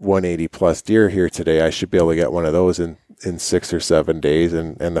 180 plus deer here today. I should be able to get one of those in 6 or 7 days.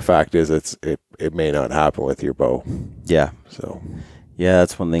 And the fact is it may not happen with your bow. Yeah. So, yeah,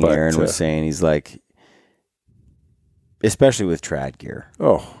 that's one thing Aaron was saying. He's like, especially with trad gear.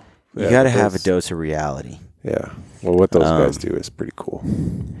 Oh, you got to have a dose of reality. Yeah. Well, what those guys do is pretty cool.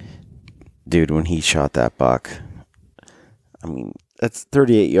 Dude, when he shot that buck, I mean, that's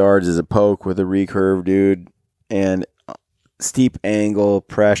 38 yards as a poke with a recurve, dude. And steep angle,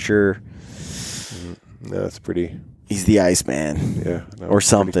 pressure. No, that's pretty. He's the Iceman. Yeah. No, or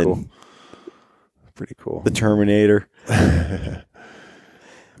something. Pretty cool. The Terminator.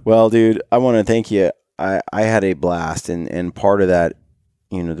 Well, dude, I want to thank you. I had a blast. And part of that,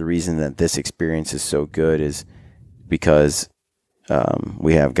 the reason that this experience is so good is because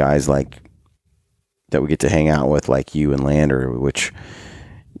we have guys like that we get to hang out with, like you and Lander, which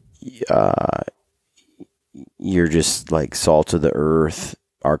you're just like salt of the earth,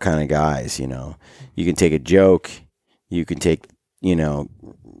 our kind of guys. You can take a joke, you can take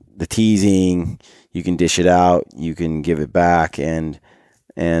the teasing, you can dish it out, you can give it back, and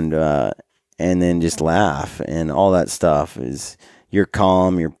then just laugh, and all that stuff is. You're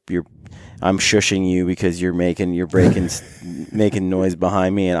calm. I'm shushing you because you're breaking, making noise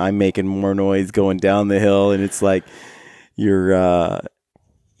behind me, and I'm making more noise going down the hill. And it's like you were a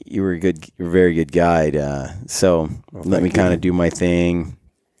very good guide. So let me kind of do my thing,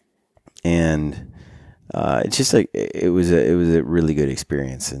 and it's just like it was a really good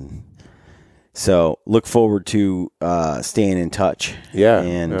experience, and so look forward to staying in touch. Yeah,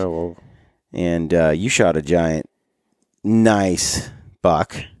 and you shot a giant. nice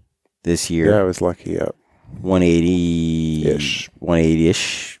buck this year. Yeah, I was lucky. Yeah, 180-ish.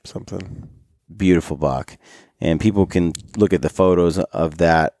 180-ish. something. Beautiful buck. And people can look at the photos of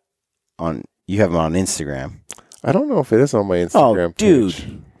that on, you have them on Instagram. I don't know if it is on my Instagram page,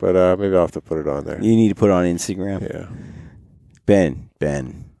 dude. but maybe I'll have to put it on there. You need to put it on Instagram. Yeah.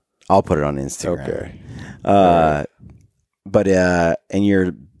 Ben, I'll put it on Instagram. Okay. But and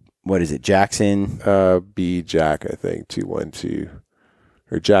you're, what is it, Jackson? B Jack, I think 212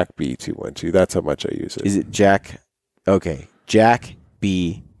 or Jack B 212. That's how much I use it. Is it Jack? Okay, Jack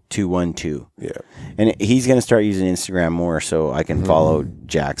B 212. Yeah. And he's going to start using Instagram more, so I can follow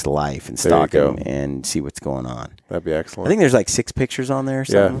Jack's life and stalk him and see what's going on. That'd be excellent. I think there's like 6 pictures on there or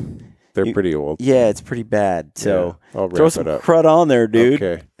something. Yeah. They're pretty old. Yeah, it's pretty bad. So I'll throw wrap some it up. crud on there, dude.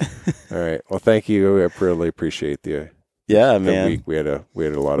 Okay. All right. Well, thank you. I really appreciate the man. week. We had a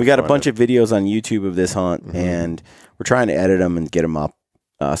lot of We got a fun. bunch of videos on YouTube of this hunt, and we're trying to edit them and get them up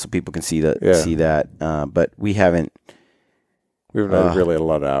so people can see that. But we haven't. We haven't had really a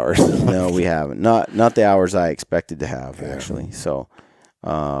lot of hours. No, we haven't. Not the hours I expected to have actually. So,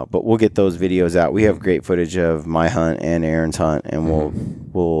 but we'll get those videos out. We have great footage of my hunt and Aaron's hunt, and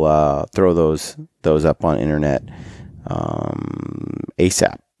we'll throw those up on internet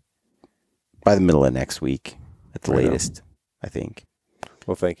ASAP by the middle of next week at the latest, I think.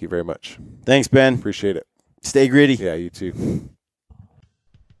 Well, thank you very much. Thanks, Ben. Appreciate it. Stay gritty. Yeah, you too.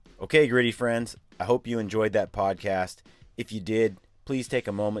 Okay, gritty friends. I hope you enjoyed that podcast. If you did, please take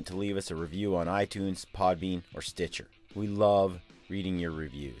a moment to leave us a review on iTunes, Podbean, or Stitcher. We love reading your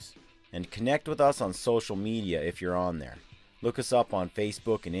reviews. And connect with us on social media if you're on there. Look us up on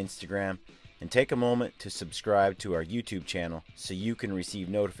Facebook and Instagram, and take a moment to subscribe to our YouTube channel so you can receive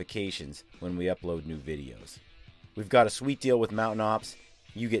notifications when we upload new videos. We've got a sweet deal with Mountain Ops.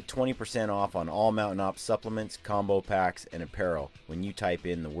 You get 20% off on all Mountain Ops supplements, combo packs, and apparel when you type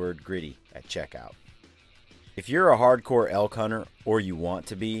in the word gritty at checkout. If you're a hardcore elk hunter, or you want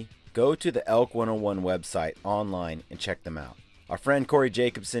to be, go to the Elk 101 website online and check them out. Our friend Corey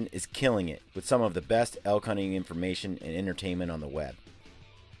Jacobson is killing it with some of the best elk hunting information and entertainment on the web.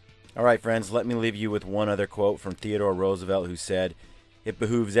 Alright friends, let me leave you with one other quote from Theodore Roosevelt, who said, "It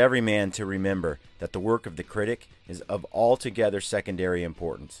behooves every man to remember that the work of the critic is of altogether secondary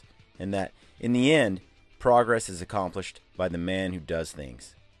importance, and that, in the end, progress is accomplished by the man who does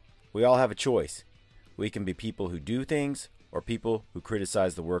things." We all have a choice. We can be people who do things, or people who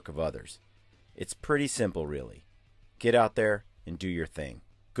criticize the work of others. It's pretty simple, really. Get out there and do your thing.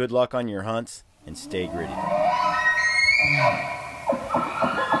 Good luck on your hunts, and stay gritty.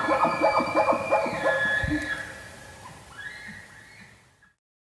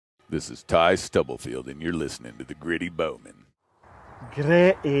 This is Ty Stubblefield, and you're listening to the Gritty Bowman.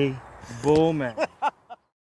 Gritty Bowman.